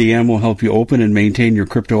 MDM will help you open and maintain your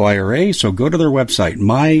crypto IRA, so go to their website,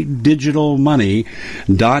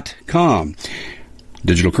 mydigitalmoney.com.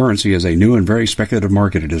 Digital currency is a new and very speculative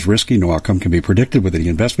market. It is risky. No outcome can be predicted. With any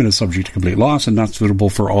investment is subject to complete loss and not suitable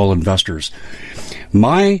for all investors.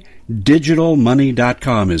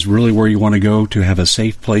 MyDigitalMoney.com is really where you want to go to have a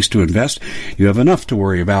safe place to invest. You have enough to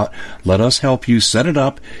worry about. Let us help you set it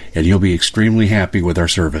up, and you'll be extremely happy with our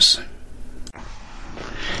service.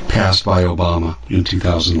 Passed by Obama in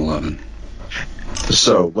 2011.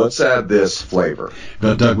 So let's add this flavor.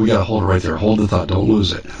 But Doug, we got to hold it right there. Hold the thought. Don't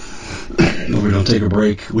lose it. We don't take a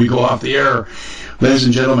break. We go off the air. Ladies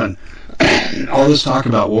and gentlemen, all this talk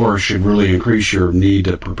about war should really increase your need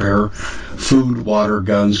to prepare food, water,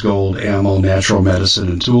 guns, gold, ammo, natural medicine,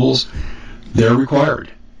 and tools. They're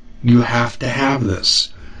required. You have to have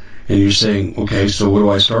this. And you're saying, okay, so what do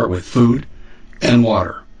I start with? Food and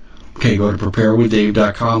water. Okay, go to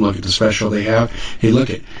preparewithdave.com, look at the special they have. Hey, look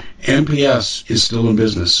at MPS is still in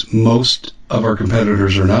business. Most of our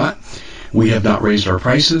competitors are not. We have not raised our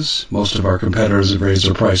prices. Most of our competitors have raised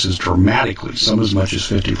their prices dramatically, some as much as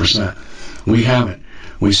 50%. We haven't.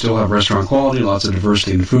 We still have restaurant quality, lots of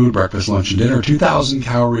diversity in food, breakfast, lunch, and dinner, 2,000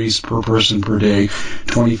 calories per person per day,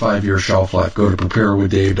 25-year shelf life. Go to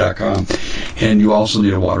preparewithdave.com. And you also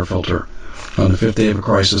need a water filter. On the 5th day of a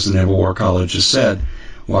crisis, the Naval War College has said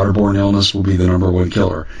waterborne illness will be the #1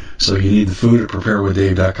 killer. So you need the food at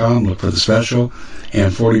preparewithdave.com. Look for the special.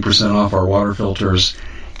 And 40% off our water filters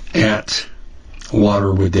at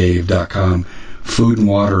waterwithdave.com. Food and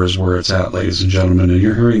water is where it's at, ladies and gentlemen. And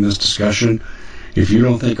you're hearing this discussion. If you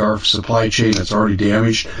don't think our supply chain that's already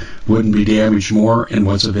damaged wouldn't be damaged more and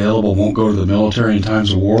what's available won't go to the military in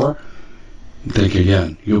times of war, think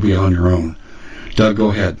again. You'll be on your own. Doug, go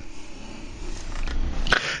ahead.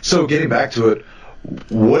 So getting back to it,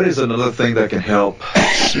 what is another thing that can help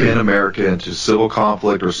spin America into civil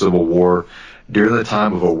conflict or civil war during the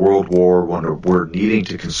time of a world war when we're needing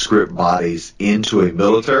to conscript bodies into a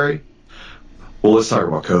military? Well, let's talk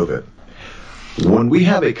about COVID. When we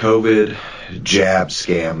have a COVID jab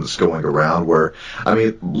scam that's going around where,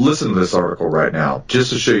 listen to this article right now,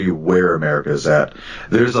 just to show you where America is at.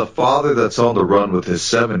 There's a father that's on the run with his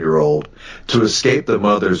 7-year-old to escape the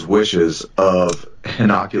mother's wishes of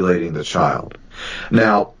inoculating the child.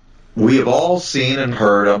 Now, we have all seen and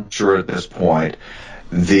heard, I'm sure at this point,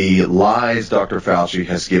 the lies Dr. Fauci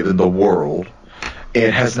has given the world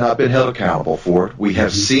and has not been held accountable for it. We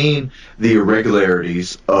have seen the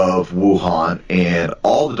irregularities of Wuhan and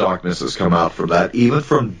all the documents that's come out from that, even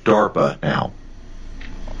from DARPA now.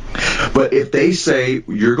 But if they say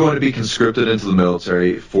you're going to be conscripted into the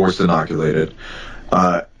military, forced inoculated,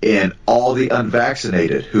 and all the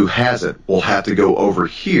unvaccinated who hasn't will have to go over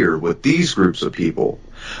here with these groups of people,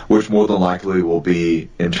 which more than likely will be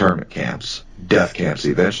internment camps, death camps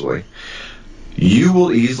eventually. you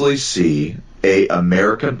will easily see a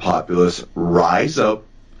American populace rise up,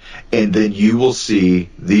 and then you will see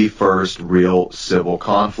the first real civil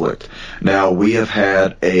conflict. Now, we have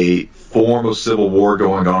had a form of civil war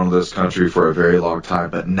going on in this country for a very long time,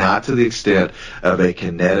 but not to the extent of a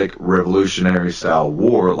kinetic revolutionary style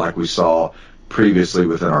war like we saw previously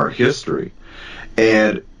within our history.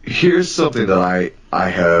 And here's something that I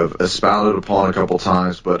have expounded upon a couple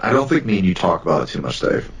times, but I don't think me and you talk about it too much,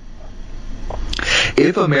 Dave.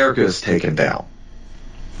 If America is taken down,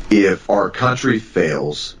 if our country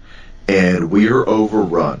fails and we are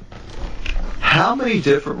overrun, how many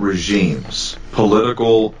different regimes,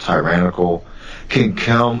 political, tyrannical, can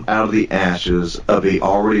come out of the ashes of a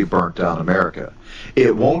already burnt down America?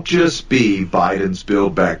 It won't just be Biden's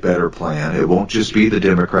Build Back Better plan. It won't just be the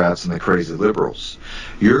Democrats and the crazy liberals.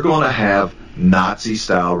 You're going to have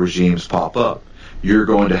Nazi-style regimes pop up. You're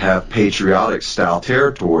going to have patriotic-style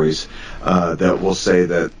territories that will say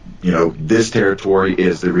that, this territory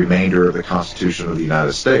is the remainder of the Constitution of the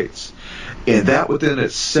United States. And that within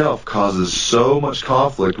itself causes so much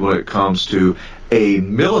conflict when it comes to a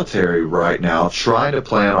military right now trying to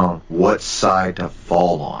plan on what side to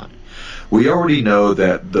fall on. We already know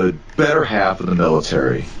that the better half of the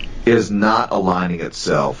military is not aligning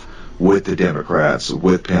itself with the Democrats,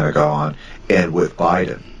 with Pentagon, and with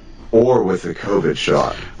Biden, or with the COVID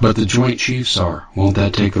shot. But the Joint Chiefs are. Won't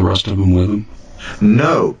that take the rest of them with them?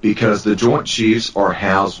 No, because the Joint Chiefs are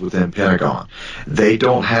housed within Pentagon. They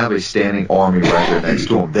don't have a standing army right there next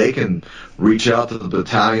to them. They can reach out to the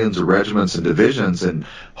battalions or regiments and divisions and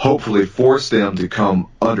hopefully force them to come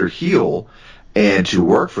under heel and to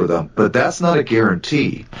work for them, but that's not a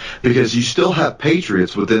guarantee, because you still have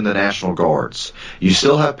patriots within the National Guards. You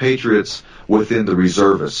still have patriots within the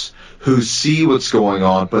reservists who see what's going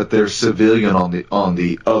on, but they're civilian on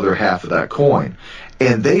the other half of that coin.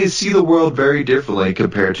 And they see the world very differently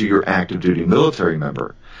compared to your active duty military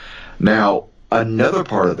member. Now, another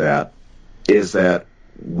part of that is that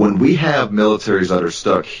when we have militaries that are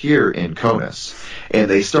stuck here in CONUS and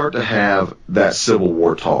they start to have that Civil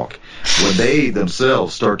War talk, when they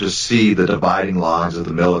themselves start to see the dividing lines of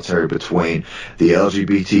the military between the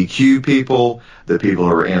LGBTQ people, the people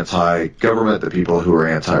who are anti-government, the people who are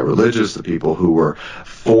anti-religious, the people who are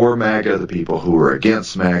for MAGA, the people who are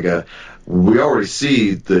against MAGA, we already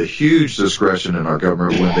see the huge discretion in our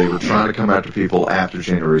government when they were trying to come after people after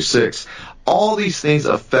January 6th. All these things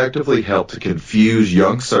effectively help to confuse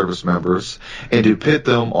young service members and to pit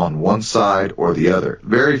them on one side or the other.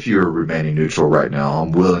 Very few are remaining neutral right now,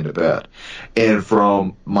 I'm willing to bet. And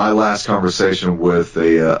from my last conversation with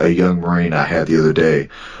a young Marine I had the other day,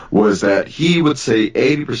 was that he would say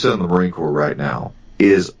 80% of the Marine Corps right now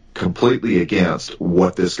is completely against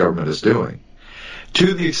what this government is doing.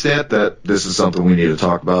 To the extent that this is something we need to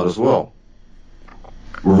talk about as well.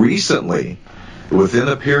 Recently, within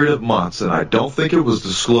a period of months, and I don't think it was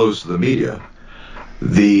disclosed to the media,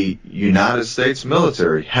 the United States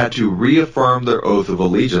military had to reaffirm their oath of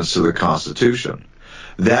allegiance to the Constitution.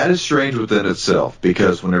 That is strange within itself,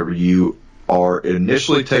 because whenever you are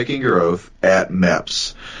initially taking your oath at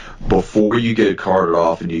MEPS, before you get carted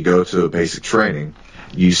off and you go to a basic training,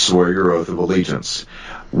 you swear your oath of allegiance.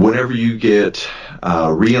 Whenever you get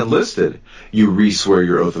re-enlisted, you re-swear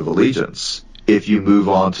your oath of allegiance. If you move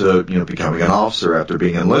on to becoming an officer after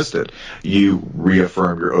being enlisted, you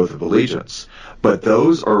reaffirm your oath of allegiance. But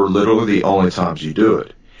those are literally the only times you do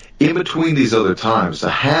it. In between these other times, to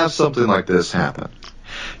have something like this happen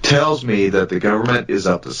tells me that the government is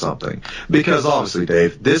up to something. Because obviously,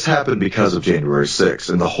 Dave, this happened because of January 6th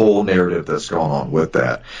and the whole narrative that's gone on with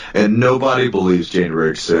that. And nobody believes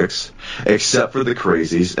January 6th except for the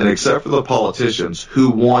crazies and except for the politicians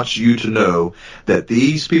who want you to know that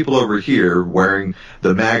these people over here wearing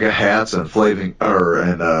the MAGA hats and flying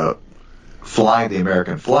the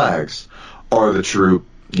American flags are the true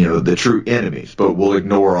enemies, but we'll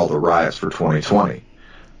ignore all the riots for 2020.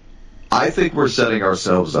 I think we're setting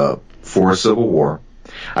ourselves up for a civil war.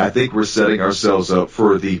 I think we're setting ourselves up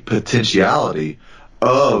for the potentiality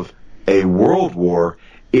of a world war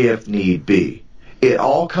if need be. It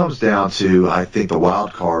all comes down to, I think the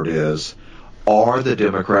wild card is, are the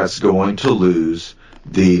Democrats going to lose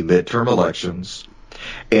the midterm elections?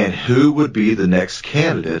 And who would be the next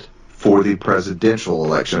candidate for the presidential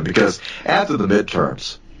election? Because after the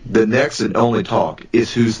midterms, the next and only talk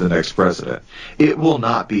is who's the next president. It will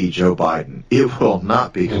not be Joe Biden. It will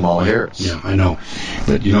not be Kamala Harris. Yeah, I know.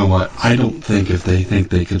 But you know what? I don't think if they think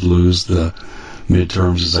they could lose the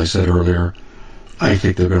midterms, as I said earlier, I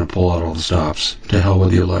think they're going to pull out all the stops. To hell with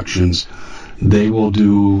the elections. They will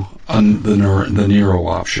do the Nero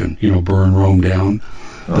option, burn Rome down.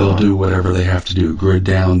 They'll do whatever they have to do. Grid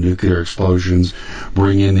down nuclear explosions,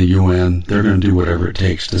 bring in the UN. They're going to do whatever it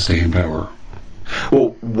takes to stay in power.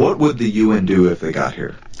 Well, what would the UN do if they got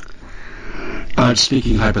here? I'm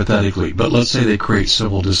speaking hypothetically, but let's say they create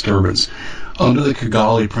civil disturbance. Under the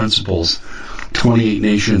Kigali principles, 28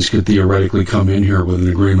 nations could theoretically come in here with an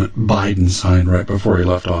agreement Biden signed right before he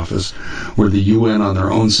left office, where the UN on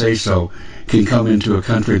their own say-so can come into a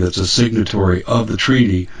country that's a signatory of the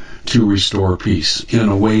treaty to restore peace in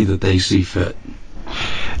a way that they see fit.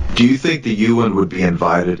 Do you think the UN would be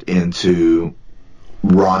invited into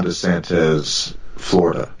Ron DeSantis'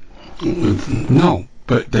 Florida? No,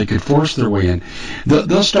 but they could force their way in.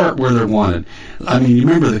 They'll start where they're wanted. I mean, you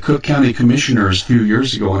remember the Cook County Commissioners a few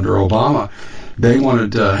years ago under Obama. They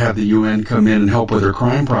wanted to have the UN come in and help with their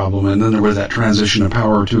crime problem, and then there was that transition of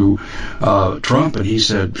power to Trump, and he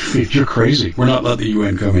said, you're crazy. We're not letting the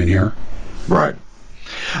UN come in here. Right.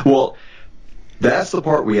 Well, that's the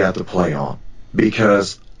part we have to play on,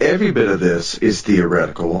 because every bit of this is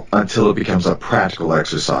theoretical until it becomes a practical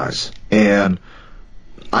exercise. And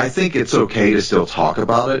I think it's okay to still talk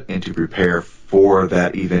about it and to prepare for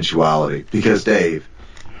that eventuality. Because, Dave,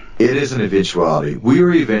 it is an eventuality. We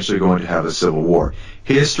are eventually going to have a civil war.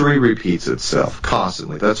 History repeats itself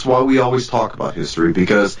constantly. That's why we always talk about history,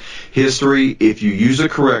 because history, if you use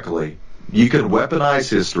it correctly, you can weaponize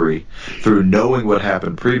history through knowing what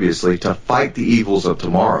happened previously to fight the evils of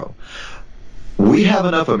tomorrow. We have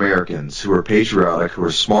enough Americans who are patriotic, who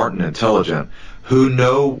are smart and intelligent, who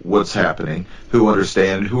know what's happening, who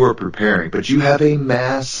understand, who are preparing. But you have a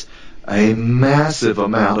massive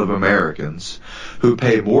amount of Americans who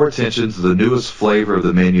pay more attention to the newest flavor of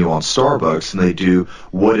the menu on Starbucks than they do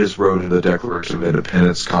what is wrote in the Declaration of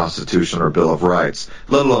Independence, Constitution, or Bill of Rights,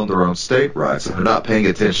 let alone their own state rights. And they're not paying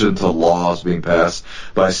attention to laws being passed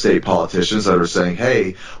by state politicians that are saying,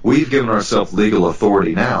 hey, we've given ourselves legal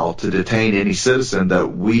authority now to detain any citizen that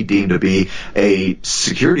we deem to be a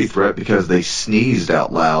security threat because they sneezed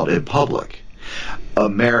out loud in public.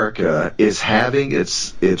 America is having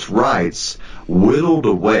its rights whittled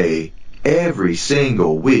away every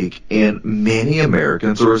single week, and many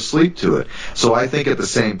Americans are asleep to it. So I think at the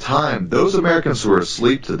same time, those Americans who are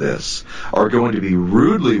asleep to this are going to be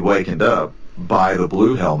rudely wakened up by the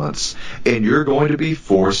blue helmets, and you're going to be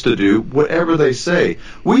forced to do whatever they say.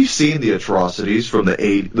 We've seen the atrocities from the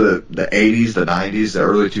 80s, the 90s, the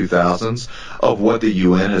early 2000s of what the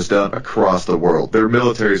UN has done across the world. Their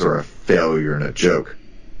militaries are a failure and a joke.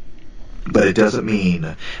 But it doesn't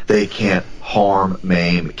mean they can't harm,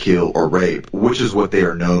 maim, kill, or rape, which is what they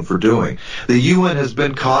are known for doing. The UN has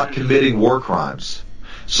been caught committing war crimes.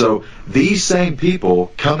 So these same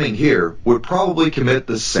people coming here would probably commit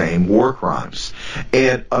the same war crimes.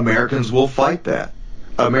 And Americans will fight that.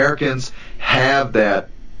 Americans have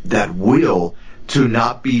that will to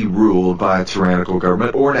not be ruled by a tyrannical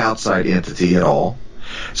government or an outside entity at all.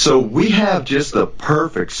 So we have just the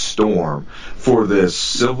perfect storm for this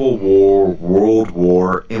civil war, world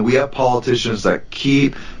war, and we have politicians that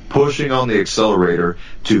keep pushing on the accelerator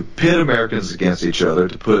to pit Americans against each other,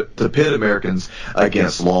 to pit Americans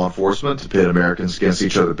against law enforcement, to pit Americans against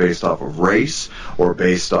each other based off of race or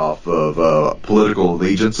based off of political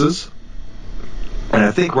allegiances. And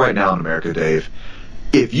I think right now in America, Dave,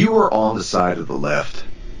 if you are on the side of the left,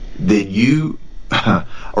 then you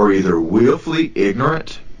are either willfully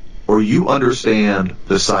ignorant or you understand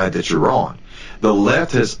the side that you're on. The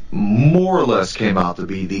left has more or less came out to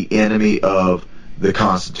be the enemy of the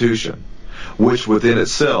Constitution, which within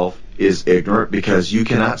itself is ignorant, because you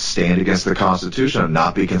cannot stand against the Constitution and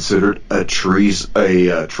not be considered a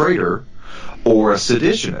traitor or a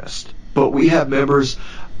seditionist. But we have members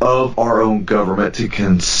of our own government to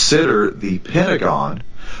consider the Pentagon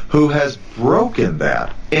who has broken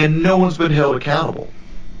that, and no one's been held accountable.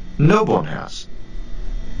 No one has.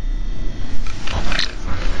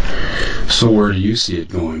 So where do you see it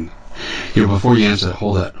going? Before you answer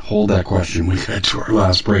that, hold that question. We got to our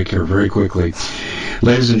last break here very quickly.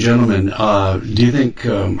 Ladies and gentlemen, do you think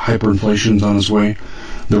hyperinflation's on its way?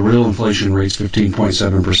 The real inflation rate's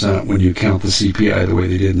 15.7% when you count the CPI the way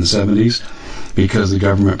they did in the 70s, because the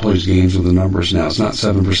government plays games with the numbers now. It's not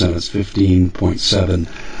 7%, it's 15.7%.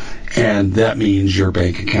 And that means your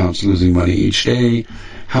bank account's losing money each day.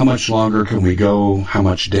 How much longer can we go? How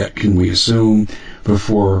much debt can we assume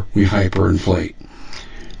before we hyperinflate?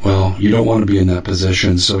 Well, you don't want to be in that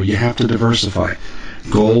position, so you have to diversify.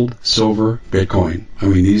 Gold, silver, Bitcoin. I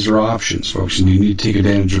mean, these are options, folks, and you need to take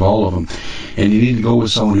advantage of all of them. And you need to go with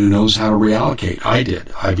someone who knows how to reallocate. I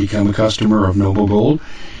did. I become a customer of Noble Gold.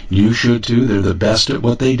 You should too. They're the best at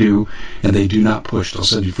what they do, and they do not push. They'll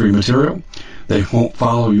send you free material. They won't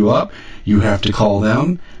follow you up. You have to call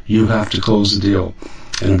them. You have to close the deal.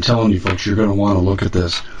 And I'm telling you, folks, you're going to want to look at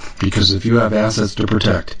this, because if you have assets to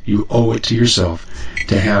protect, you owe it to yourself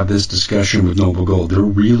to have this discussion with Noble Gold. They're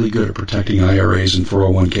really good at protecting IRAs and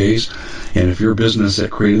 401ks, and if your business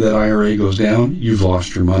that created that IRA goes down, you've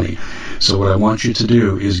lost your money. So what I want you to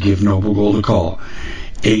do is give Noble Gold a call,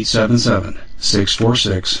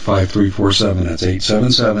 877-646-5347. That's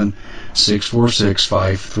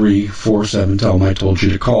 877-646-5347. Tell them I told you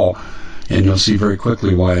to call, and you'll see very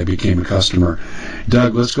quickly why I became a customer.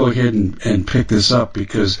 Doug, let's go ahead and pick this up,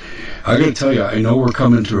 because I got to tell you, I know we're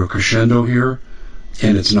coming to a crescendo here,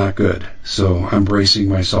 and it's not good. So I'm bracing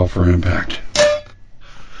myself for impact.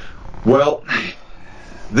 Well,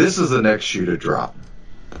 this is the next shoe to drop.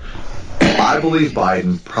 I believe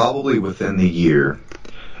Biden, probably within the year,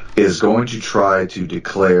 is going to try to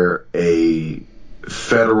declare a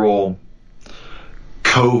federal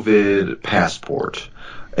COVID passport,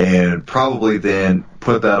 and probably then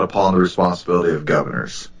put that upon the responsibility of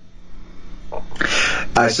governors.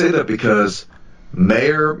 I say that because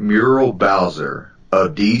Mayor Muriel Bowser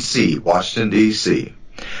of D.C., Washington, D.C.,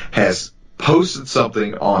 has posted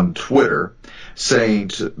something on Twitter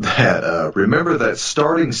saying that, remember that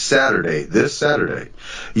starting Saturday, this Saturday,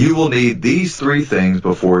 you will need these three things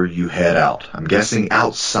before you head out. I'm guessing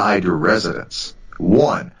outside your residence.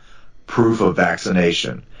 1, proof of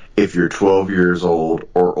vaccination, if you're 12 years old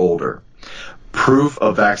or older. Proof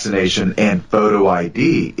of vaccination and photo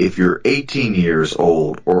ID if you're 18 years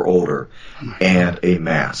old or older, and a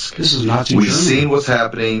mask. This is Nazi We've Germany. seen what's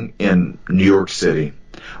happening in New York City.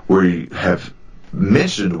 We have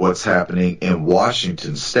mentioned what's happening in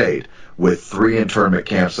Washington State with 3 internment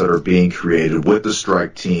camps that are being created with the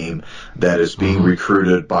strike team that is being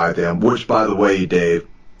recruited by them, which, by the way, Dave,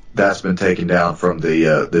 that's been taken down from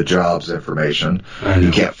the jobs information.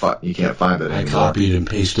 You can't find it anymore. I copied and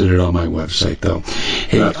pasted it on my website, though.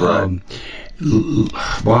 Hey, That's right.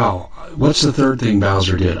 Wow. What's the third thing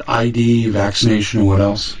Bowser did? ID, vaccination, and what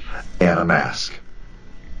else? And a mask.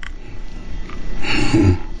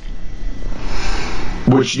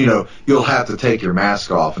 Which, you'll have to take your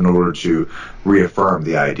mask off in order to reaffirm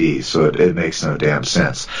the ID, so it makes no damn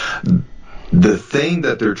sense. The thing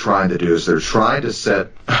that they're trying to do is they're trying to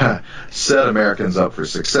set Americans up for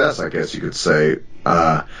success, I guess you could say,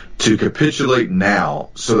 to capitulate now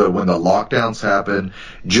so that when the lockdowns happen,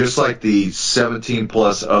 just like the 17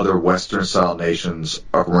 plus other Western-style nations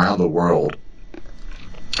around the world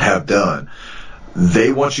have done,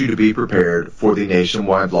 they want you to be prepared for the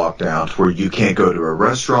nationwide lockdowns where you can't go to a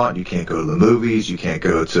restaurant, you can't go to the movies, you can't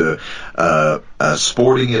go to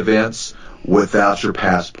sporting events without your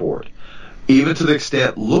passport. Even to the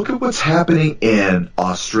extent, look at what's happening in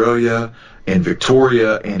Australia, in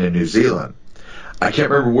Victoria, and in New Zealand. I can't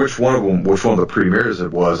remember which one of the premiers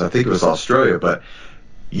it was. I think it was Australia, but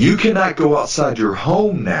you cannot go outside your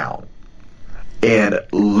home now and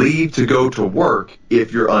leave to go to work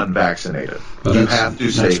if you're unvaccinated. Well, you have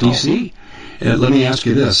to stay home. That's DC. Let me ask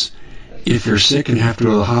you this. If you're sick and have to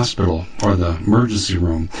go to the hospital or the emergency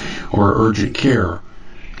room or urgent care,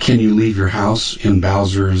 can you leave your house in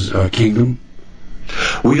Bowser's kingdom?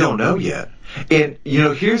 We don't know yet. And,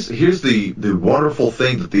 here's the wonderful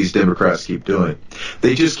thing that these Democrats keep doing.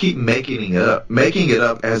 They just keep making it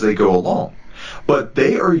up as they go along. But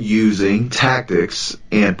they are using tactics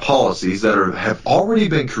and policies that have already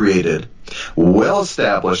been created, well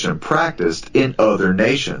established and practiced in other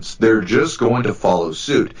nations. They're just going to follow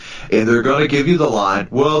suit. And they're going to give you the line,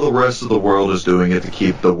 well, the rest of the world is doing it to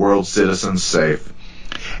keep the world's citizens safe.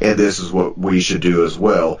 And this is what we should do as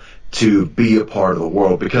well, to be a part of the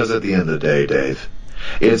world. Because at the end of the day, Dave,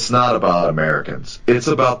 it's not about Americans. It's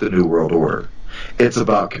about the New World Order. It's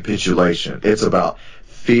about capitulation. It's about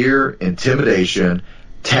fear, intimidation,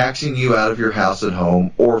 taxing you out of your house and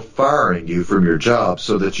home, or firing you from your job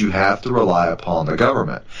so that you have to rely upon the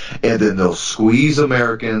government. And then they'll squeeze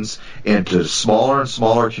Americans into smaller and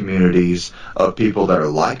smaller communities of people that are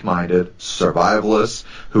like-minded, survivalists,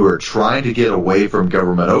 who are trying to get away from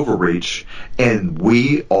government overreach, and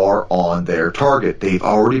we are on their target. They've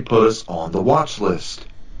already put us on the watch list.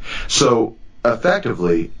 So,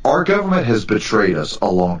 effectively, our government has betrayed us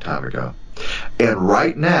a long time ago. And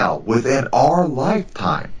right now, within our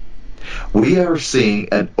lifetime, we are seeing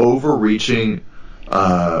an overreaching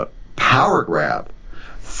power grab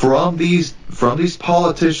from these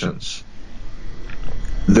politicians.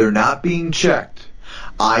 They're not being checked.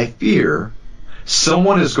 I fear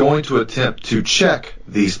someone is going to attempt to check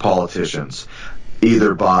these politicians,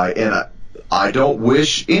 either by, and I don't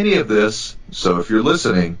wish any of this, so if you're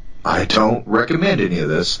listening, I don't recommend any of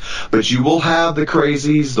this, but you will have the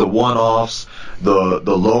crazies, the one-offs, the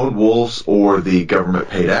lone wolves, or the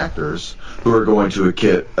government-paid actors who are going to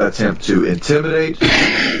attempt to intimidate,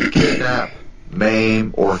 kidnap,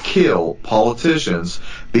 maim, or kill politicians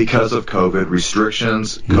because of COVID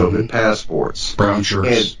restrictions, COVID passports. Brown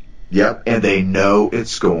shirts. And they know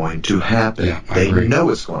it's going to happen. Yeah, I they agree. know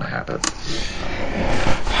it's going to happen.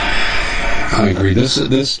 I agree.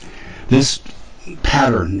 This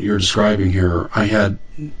pattern you're describing here, I had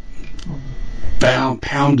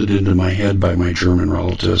pounded into my head by my German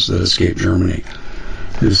relatives that escaped Germany.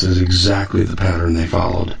 This is exactly the pattern they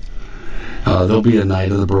followed. There'll be a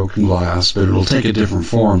night of the broken glass, but it'll take a different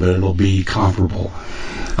form, but it'll be comparable.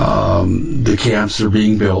 The camps are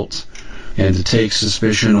being built, and to take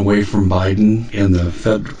suspicion away from Biden and the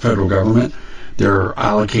federal government, they're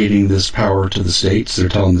allocating this power to the states. They're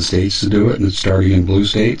telling the states to do it, and it's starting in blue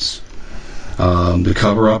states. The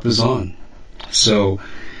cover-up is on. So,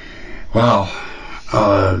 wow,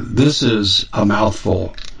 this is a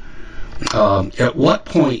mouthful. At what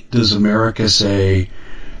point does America say,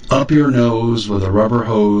 up your nose with a rubber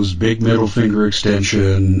hose, big middle finger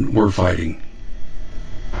extension, we're fighting?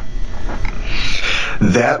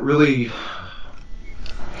 That really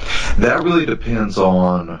depends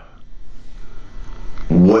on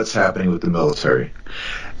what's happening with the military.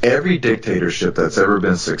 Every dictatorship that's ever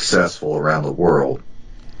been successful around the world,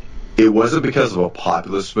 it wasn't because of a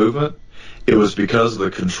populist movement, it was because of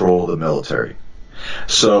the control of the military.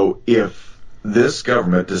 So if this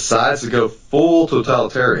government decides to go full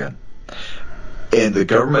totalitarian and the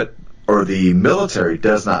government or the military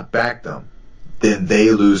does not back them, then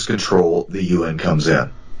they lose control, the UN comes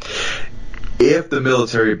in. If the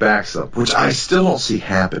military backs them, which I still don't see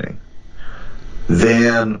happening,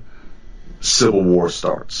 then civil war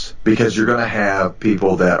starts, because you're going to have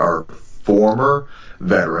people that are former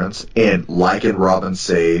veterans, and like in Robin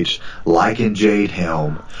Sage, like in Jade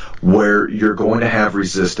Helm, where you're going to have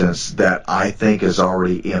resistance that I think is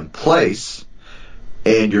already in place,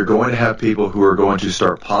 and you're going to have people who are going to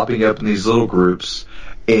start popping up in these little groups,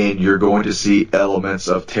 and you're going to see elements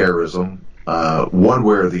of terrorism, one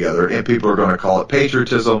way or the other, and people are going to call it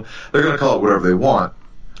patriotism, they're going to call it whatever they want,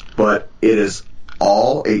 but it is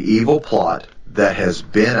all a evil plot that has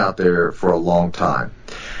been out there for a long time.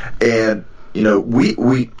 And, you know,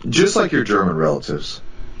 we just like your German relatives,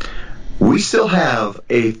 we still have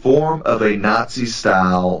a form of a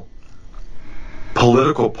Nazi-style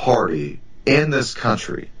political party in this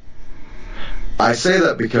country. I say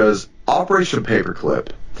that because Operation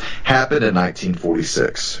Paperclip happened in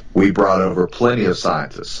 1946. We brought over plenty of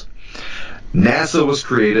scientists. NASA was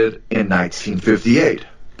created in 1958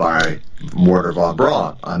 by Wernher von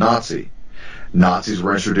Braun, a Nazi. Nazis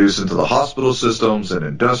were introduced into the hospital systems and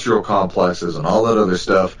industrial complexes and all that other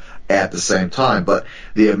stuff at the same time. But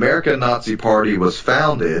the American Nazi Party was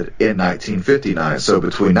founded in 1959. So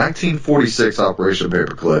between 1946, Operation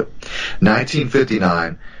Paperclip,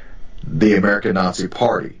 1959, the American Nazi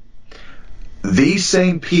Party. These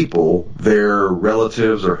same people, their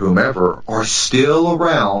relatives or whomever, are still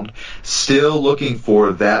around, still looking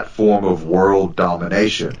for that form of world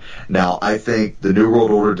domination. Now, I think the New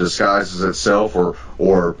World Order disguises itself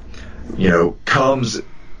or you know, comes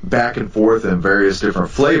back and forth in various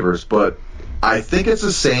different flavors, but I think it's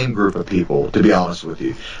the same group of people, to be honest with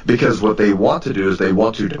you, because what they want to do is they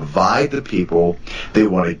want to divide the people, they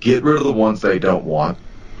want to get rid of the ones they don't want,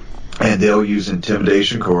 and they'll use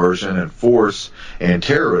intimidation, coercion, and force and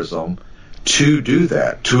terrorism to do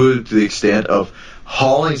that, to the extent of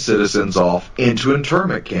hauling citizens off into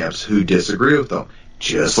internment camps who disagree with them,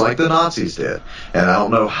 just like the Nazis did. And I don't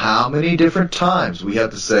know how many different times we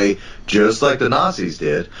have to say, just like the Nazis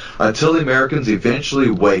did, until the Americans eventually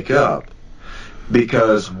wake up.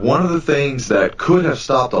 Because one of the things that could have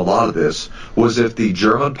stopped a lot of this was if the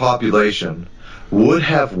German population would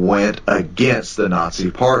have went against the Nazi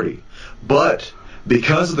Party. But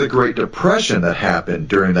because of the Great Depression that happened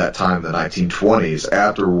during that time in the 1920s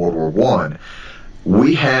after World War I,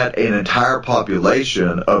 we had an entire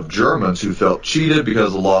population of Germans who felt cheated because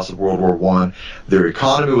of the loss of World War I. Their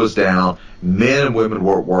economy was down, men and women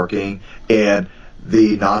weren't working, and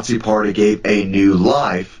the Nazi Party gave a new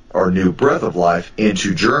life or new breath of life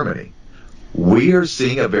into Germany. We are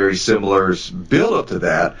seeing a very similar build-up to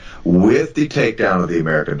that with the takedown of the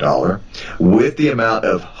American dollar, with the amount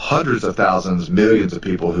of hundreds of thousands, millions of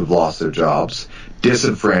people who've lost their jobs,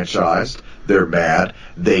 disenfranchised. They're mad.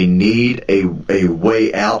 They need a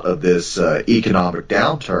way out of this economic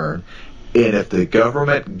downturn. And if the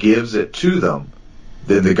government gives it to them,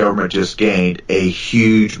 then the government just gained a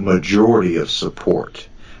huge majority of support.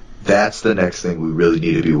 That's the next thing we really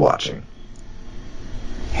need to be watching.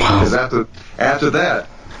 Wow. Because after that,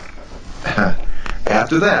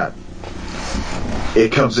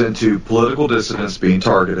 it comes into political dissidents being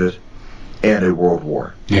targeted and a world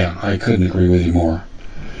war. Yeah, I couldn't agree with you more.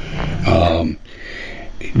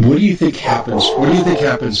 What do you think happens? What do you think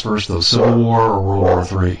happens first, though, Civil War or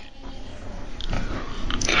World War III?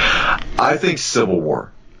 I think Civil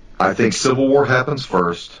War. I think Civil War happens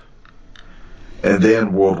first, and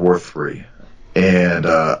then World War III. And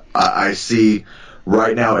I see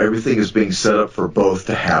right now everything is being set up for both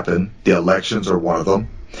to happen. The elections are one of them.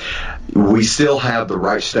 We still have the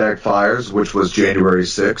Reichstag fires, which was January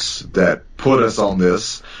 6th, that put us on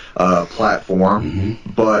this platform.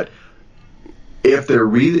 Mm-hmm. But if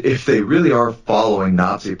they really are following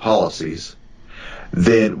Nazi policies,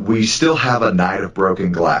 then we still have a night of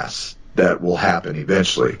broken glass that will happen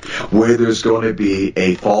eventually, where there's going to be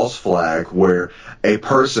a false flag where a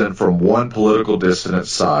person from one political dissident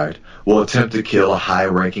side will attempt to kill a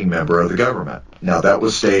high-ranking member of the government. Now, that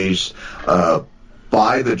was staged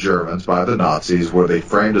by the Germans, by the Nazis, where they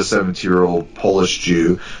framed a 17-year-old Polish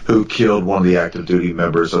Jew who killed one of the active duty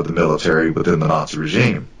members of the military within the Nazi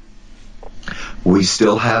regime. We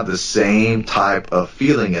still have the same type of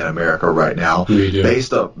feeling in America right now,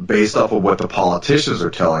 based off of what the politicians are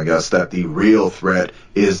telling us, that the real threat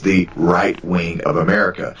is the right wing of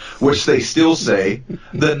America, which they still say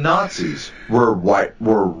the Nazis were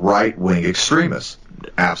right wing extremists.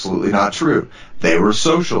 Absolutely not true. They were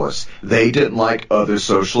socialists. They didn't like other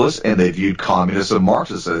socialists, and they viewed communists and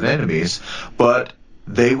Marxists as enemies, but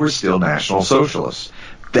they were still National Socialists.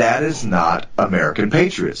 That is not American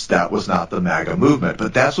patriots. That was not the MAGA movement.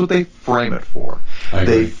 But that's what they frame it for.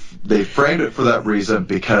 They framed it for that reason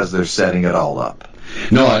because they're setting it all up.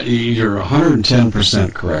 No, you're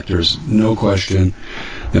 110% correct. There's no question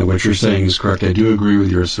that what you're saying is correct. I do agree with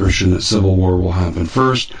your assertion that Civil War will happen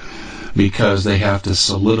first because they have to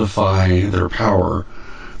solidify their power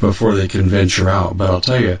before they can venture out. But I'll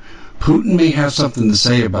tell you, Putin may have something to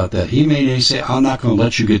say about that. He may say, I'm not going to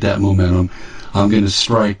let you get that momentum. I'm going to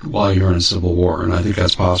strike while you're in a civil war, and I think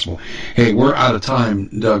that's possible. Hey, we're out of time,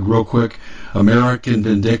 Doug. Real quick, American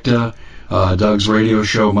Vindicta, Doug's radio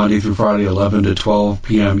show, Monday through Friday, 11 to 12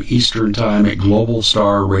 p.m. Eastern Time at Global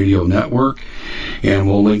Star Radio Network, and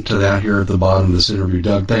we'll link to that here at the bottom of this interview.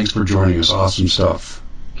 Doug, thanks for joining us. Awesome stuff.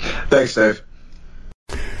 Thanks, Dave.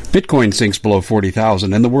 Bitcoin sinks below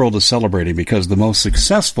 40,000, and the world is celebrating because the most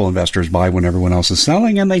successful investors buy when everyone else is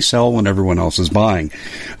selling, and they sell when everyone else is buying.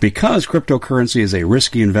 Because cryptocurrency is a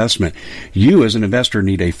risky investment, you as an investor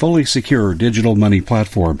need a fully secure digital money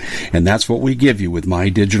platform, and that's what we give you with My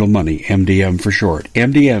Digital Money, MDM for short.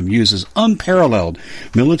 MDM uses unparalleled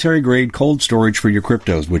military-grade cold storage for your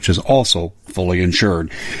cryptos, which is also fully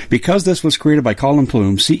insured. Because this was created by Colin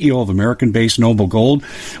Plume, CEO of American-based Noble Gold,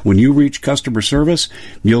 when you reach customer service,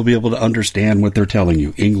 you'll be able to understand what they're telling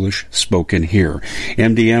you. English spoken here.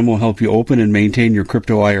 MDM will help you open and maintain your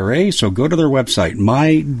crypto IRA, so go to their website,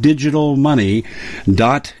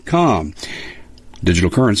 mydigitalmoney.com. Digital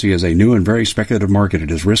currency is a new and very speculative market. It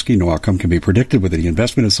is risky. No outcome can be predicted. Whether the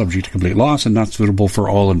investment is subject to complete loss and not suitable for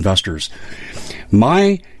all investors.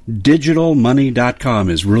 MyDigitalMoney.com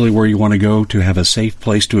is really where you want to go to have a safe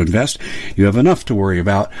place to invest. You have enough to worry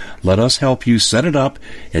about. Let us help you set it up,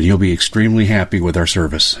 and you'll be extremely happy with our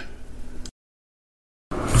service.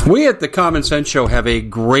 We at the Common Sense Show have a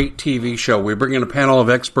great TV show. We bring in a panel of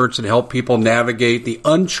experts that help people navigate the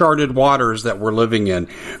uncharted waters that we're living in.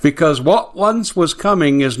 Because what once was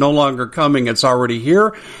coming is no longer coming. It's already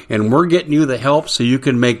here, and we're getting you the help so you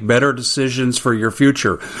can make better decisions for your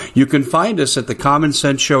future. You can find us at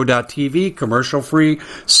thecommonsenseshow.tv, commercial-free,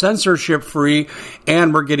 censorship-free,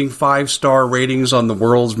 and we're getting 5-star ratings on the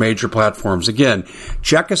world's major platforms. Again,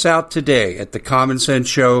 check us out today at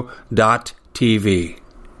thecommonsenseshow.tv.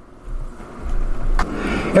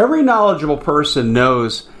 Every knowledgeable person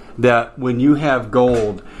knows that when you have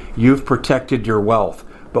gold, you've protected your wealth.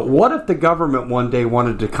 But what if the government one day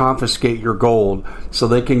wanted to confiscate your gold so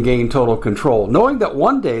they can gain total control, knowing that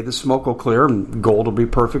one day the smoke will clear and gold will be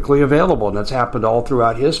perfectly available, and that's happened all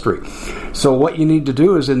throughout history. So what you need to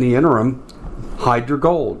do is, in the interim, hide your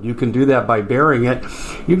gold. You can do that by burying it.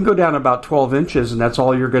 You can go down about 12 inches, and that's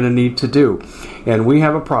all you're going to need to do. And we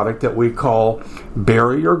have a product that we call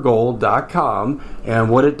buryyourgold.com, and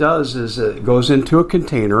what it does is it goes into a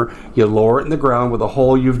container. You lower it in the ground with a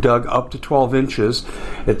hole you've dug up to 12 inches.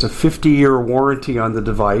 It's a 50-year warranty on the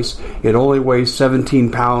device. It only weighs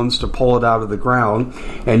 17 pounds to pull it out of the ground,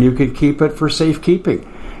 and you can keep it for safekeeping.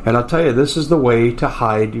 And I'll tell you, this is the way to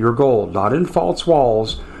hide your gold. Not in false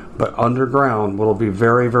walls, but underground will be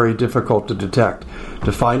very, very difficult to detect.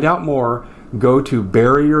 To find out more, go to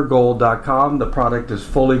buryyourgold.com. The product is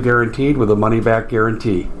fully guaranteed with a money-back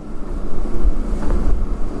guarantee.